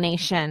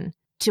inclination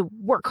to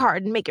work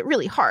hard and make it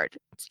really hard.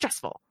 It's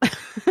stressful.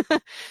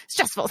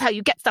 Stressful is how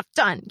you get stuff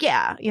done.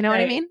 Yeah. You know what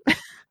I mean?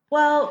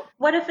 Well,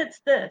 what if it's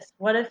this?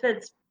 What if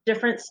it's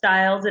different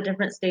styles at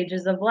different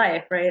stages of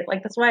life, right?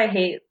 Like that's why I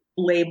hate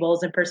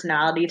labels and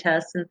personality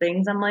tests and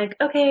things. I'm like,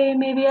 okay,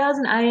 maybe I was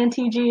an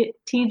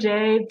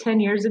INTJ 10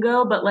 years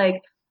ago, but like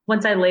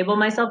once I label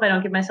myself, I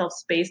don't give myself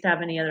space to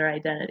have any other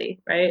identity,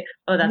 right?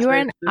 Oh, that's you're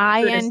an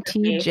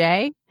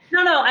INTJ?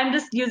 No, I'm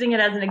just using it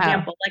as an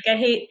example. Like I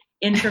hate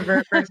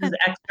introvert versus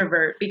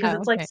extrovert because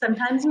it's like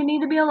sometimes you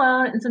need to be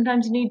alone and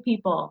sometimes you need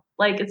people.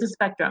 Like it's a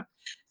spectrum.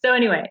 So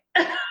anyway,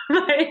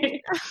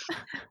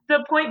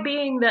 the point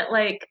being that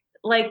like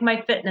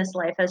my fitness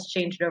life has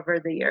changed over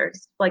the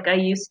years. Like I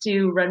used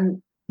to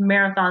run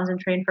marathons and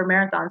train for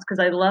marathons because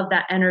I love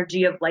that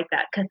energy of like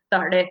that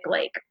cathartic,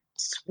 like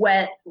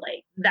sweat,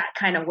 like that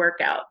kind of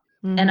workout.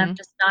 Mm-hmm. And I'm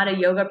just not a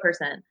yoga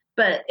person.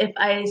 But if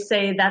I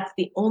say that's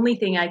the only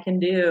thing I can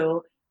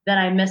do, then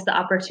I miss the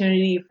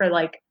opportunity for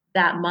like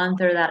that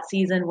month or that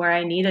season where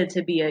I needed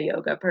to be a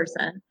yoga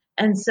person.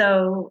 And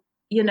so,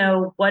 you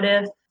know, what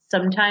if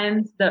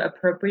sometimes the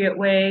appropriate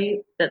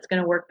way that's going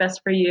to work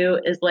best for you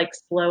is like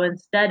slow and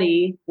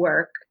steady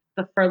work,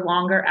 but for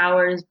longer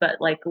hours, but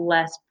like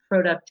less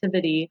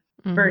productivity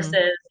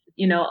versus,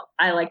 you know,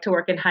 I like to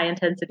work in high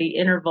intensity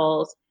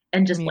intervals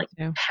and just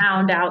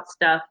pound out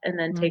stuff and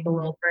then take a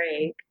little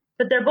break.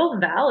 But they're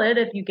both valid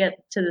if you get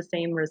to the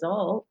same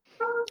result.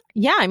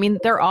 Yeah. I mean,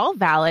 they're all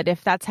valid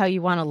if that's how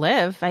you want to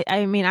live.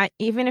 I mean,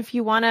 even if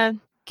you want to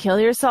kill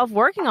yourself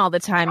working all the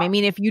time. I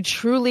mean, if you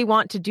truly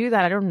want to do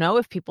that, I don't know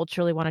if people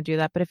truly want to do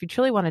that, but if you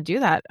truly want to do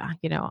that,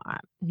 you know,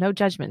 no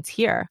judgments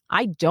here.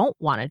 I don't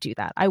want to do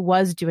that. I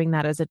was doing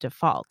that as a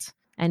default.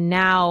 And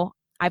now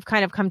I've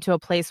kind of come to a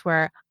place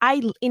where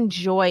I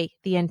enjoy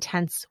the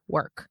intense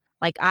work.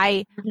 Like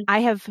I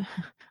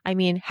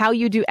mean, how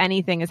you do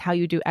anything is how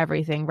you do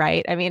everything,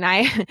 right? I mean,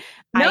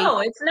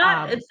 it's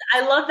not.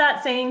 I love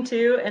that saying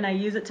too, and I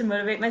use it to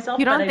motivate myself.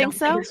 You don't but think I don't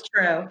so? think it's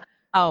true.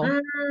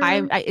 Oh,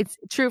 it's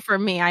true for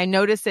me. I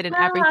notice it in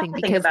everything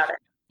because about it.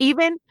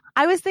 even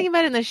I was thinking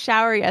about it in the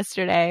shower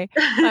yesterday.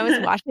 I was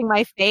washing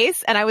my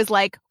face and I was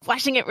like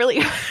washing it really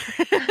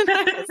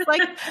I was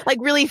like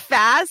really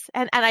fast.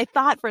 And I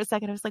thought for a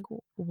second, I was like,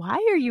 why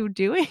are you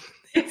doing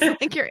this?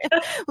 Like you're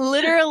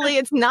literally,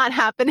 it's not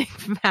happening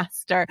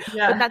faster.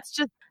 Yeah. But that's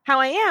just how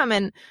I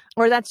am.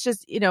 Or that's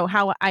just,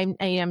 how I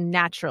am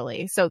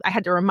naturally. So I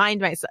had to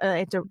remind myself, I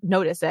had to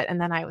notice it. And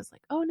then I was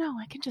like, oh no,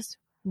 I can just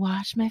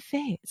wash my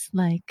face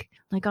like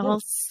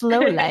all slow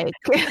like.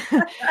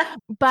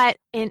 But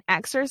in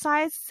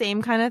exercise,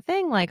 same kind of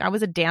thing. Like I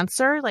was a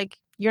dancer, like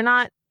you're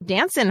not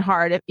dancing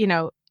hard if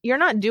you're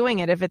not doing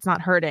it if it's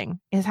not hurting,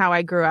 is how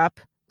I grew up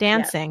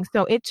dancing. Yeah.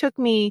 So it took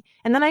me,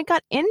 and then I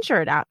got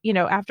injured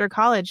after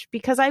college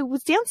because I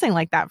was dancing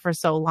like that for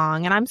so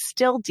long, and I'm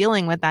still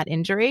dealing with that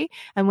injury.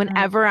 And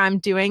whenever I'm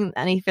doing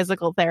any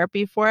physical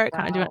therapy for it,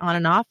 kind of doing it on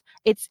and off,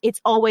 it's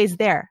always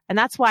there. And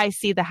that's why I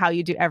see the how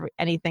you do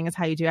anything is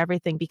how you do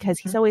everything, because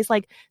he's always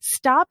like,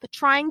 stop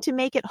trying to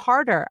make it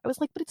harder. I was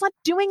like, but it's not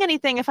doing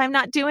anything if I'm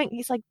not doing.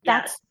 He's like,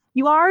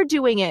 you are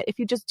doing it if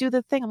you just do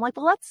the thing. I'm like,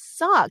 well, that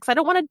sucks. I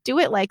don't want to do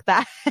it like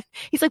that.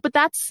 He's like, but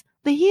that's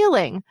the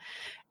healing.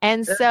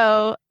 And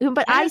so,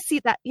 but I see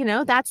that,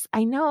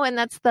 I know. And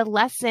that's the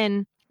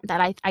lesson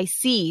that I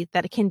see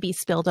that it can be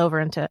spilled over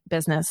into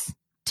business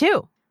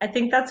too. I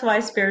think that's why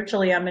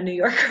spiritually I'm a New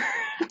Yorker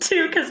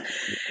too. Cause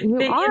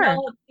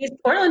these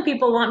Portland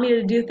people want me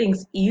to do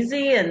things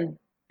easy and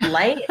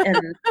light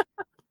and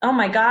oh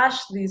my gosh,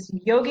 these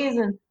yogis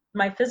and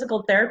my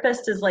physical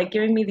therapist is like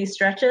giving me these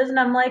stretches. And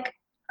I'm like,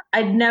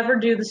 I'd never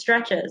do the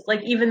stretches.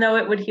 Like, even though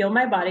it would heal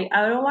my body,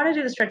 I don't want to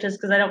do the stretches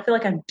because I don't feel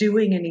like I'm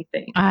doing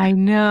anything. I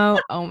know.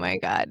 Oh my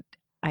God.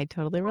 I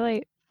totally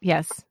relate.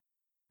 Yes.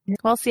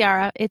 Well,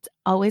 Ciara, it's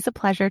always a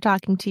pleasure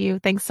talking to you.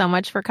 Thanks so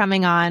much for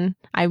coming on.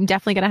 I'm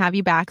definitely going to have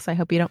you back, so I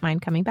hope you don't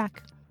mind coming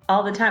back.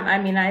 All the time. I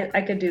mean,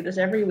 I could do this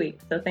every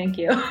week, so thank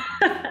you.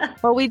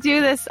 Well, we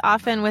do this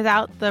often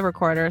without the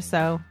recorder,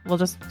 so we'll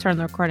just turn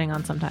the recording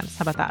on sometimes.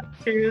 How about that?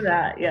 True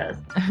that, yes.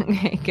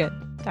 Okay, good.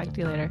 Talk to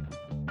you later.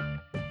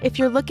 If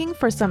you're looking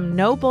for some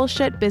no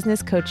bullshit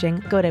business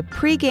coaching, go to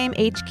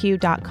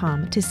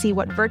pregamehq.com to see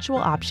what virtual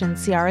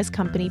options Ciara's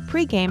company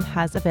Pregame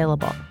has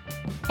available.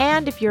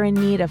 And if you're in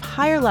need of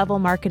higher level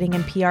marketing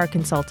and PR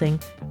consulting,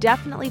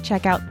 definitely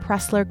check out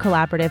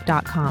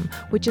PresslerCollaborative.com,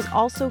 which is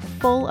also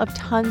full of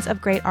tons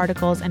of great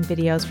articles and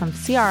videos from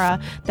Ciara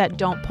that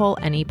don't pull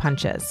any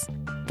punches.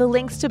 The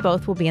links to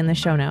both will be in the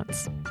show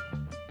notes.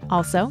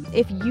 Also,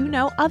 if you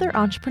know other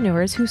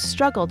entrepreneurs who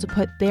struggle to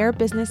put their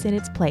business in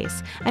its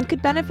place and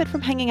could benefit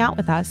from hanging out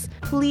with us,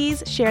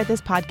 please share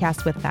this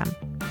podcast with them.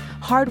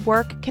 Hard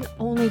work can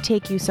only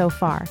take you so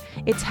far.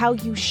 It's how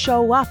you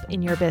show up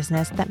in your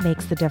business that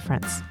makes the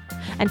difference.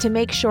 And to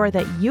make sure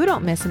that you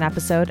don't miss an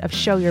episode of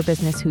Show Your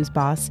Business Who's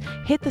Boss,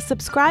 hit the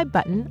subscribe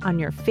button on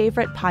your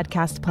favorite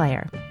podcast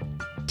player.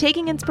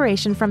 Taking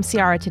inspiration from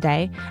Ciara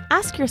today,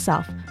 ask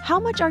yourself, how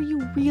much are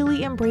you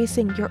really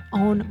embracing your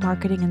own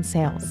marketing and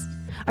sales?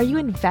 Are you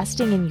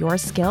investing in your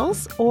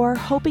skills or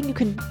hoping you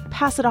can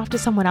pass it off to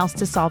someone else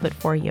to solve it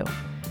for you?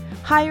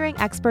 Hiring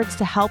experts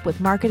to help with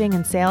marketing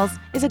and sales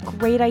is a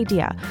great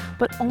idea,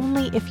 but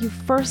only if you've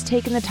first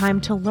taken the time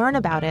to learn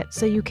about it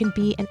so you can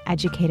be an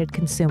educated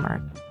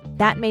consumer.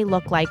 That may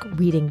look like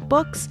reading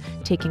books,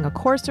 taking a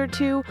course or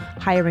two,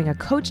 hiring a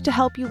coach to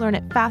help you learn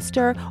it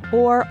faster,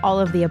 or all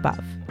of the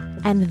above.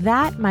 And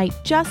that might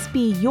just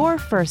be your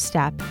first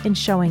step in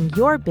showing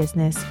your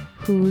business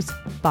who's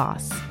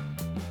boss.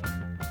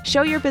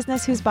 Show Your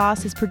Business Who's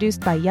Boss is produced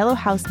by Yellow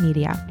House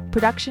Media.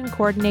 Production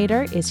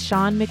coordinator is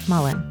Sean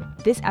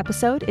McMullen. This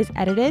episode is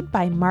edited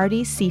by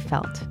Marty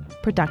Seafelt.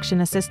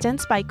 Production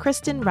assistance by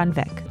Kristen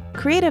Runvik.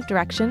 Creative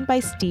direction by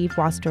Steve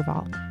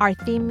Wasterval. Our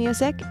theme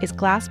music is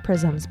Glass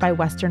Prisms by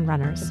Western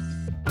Runners.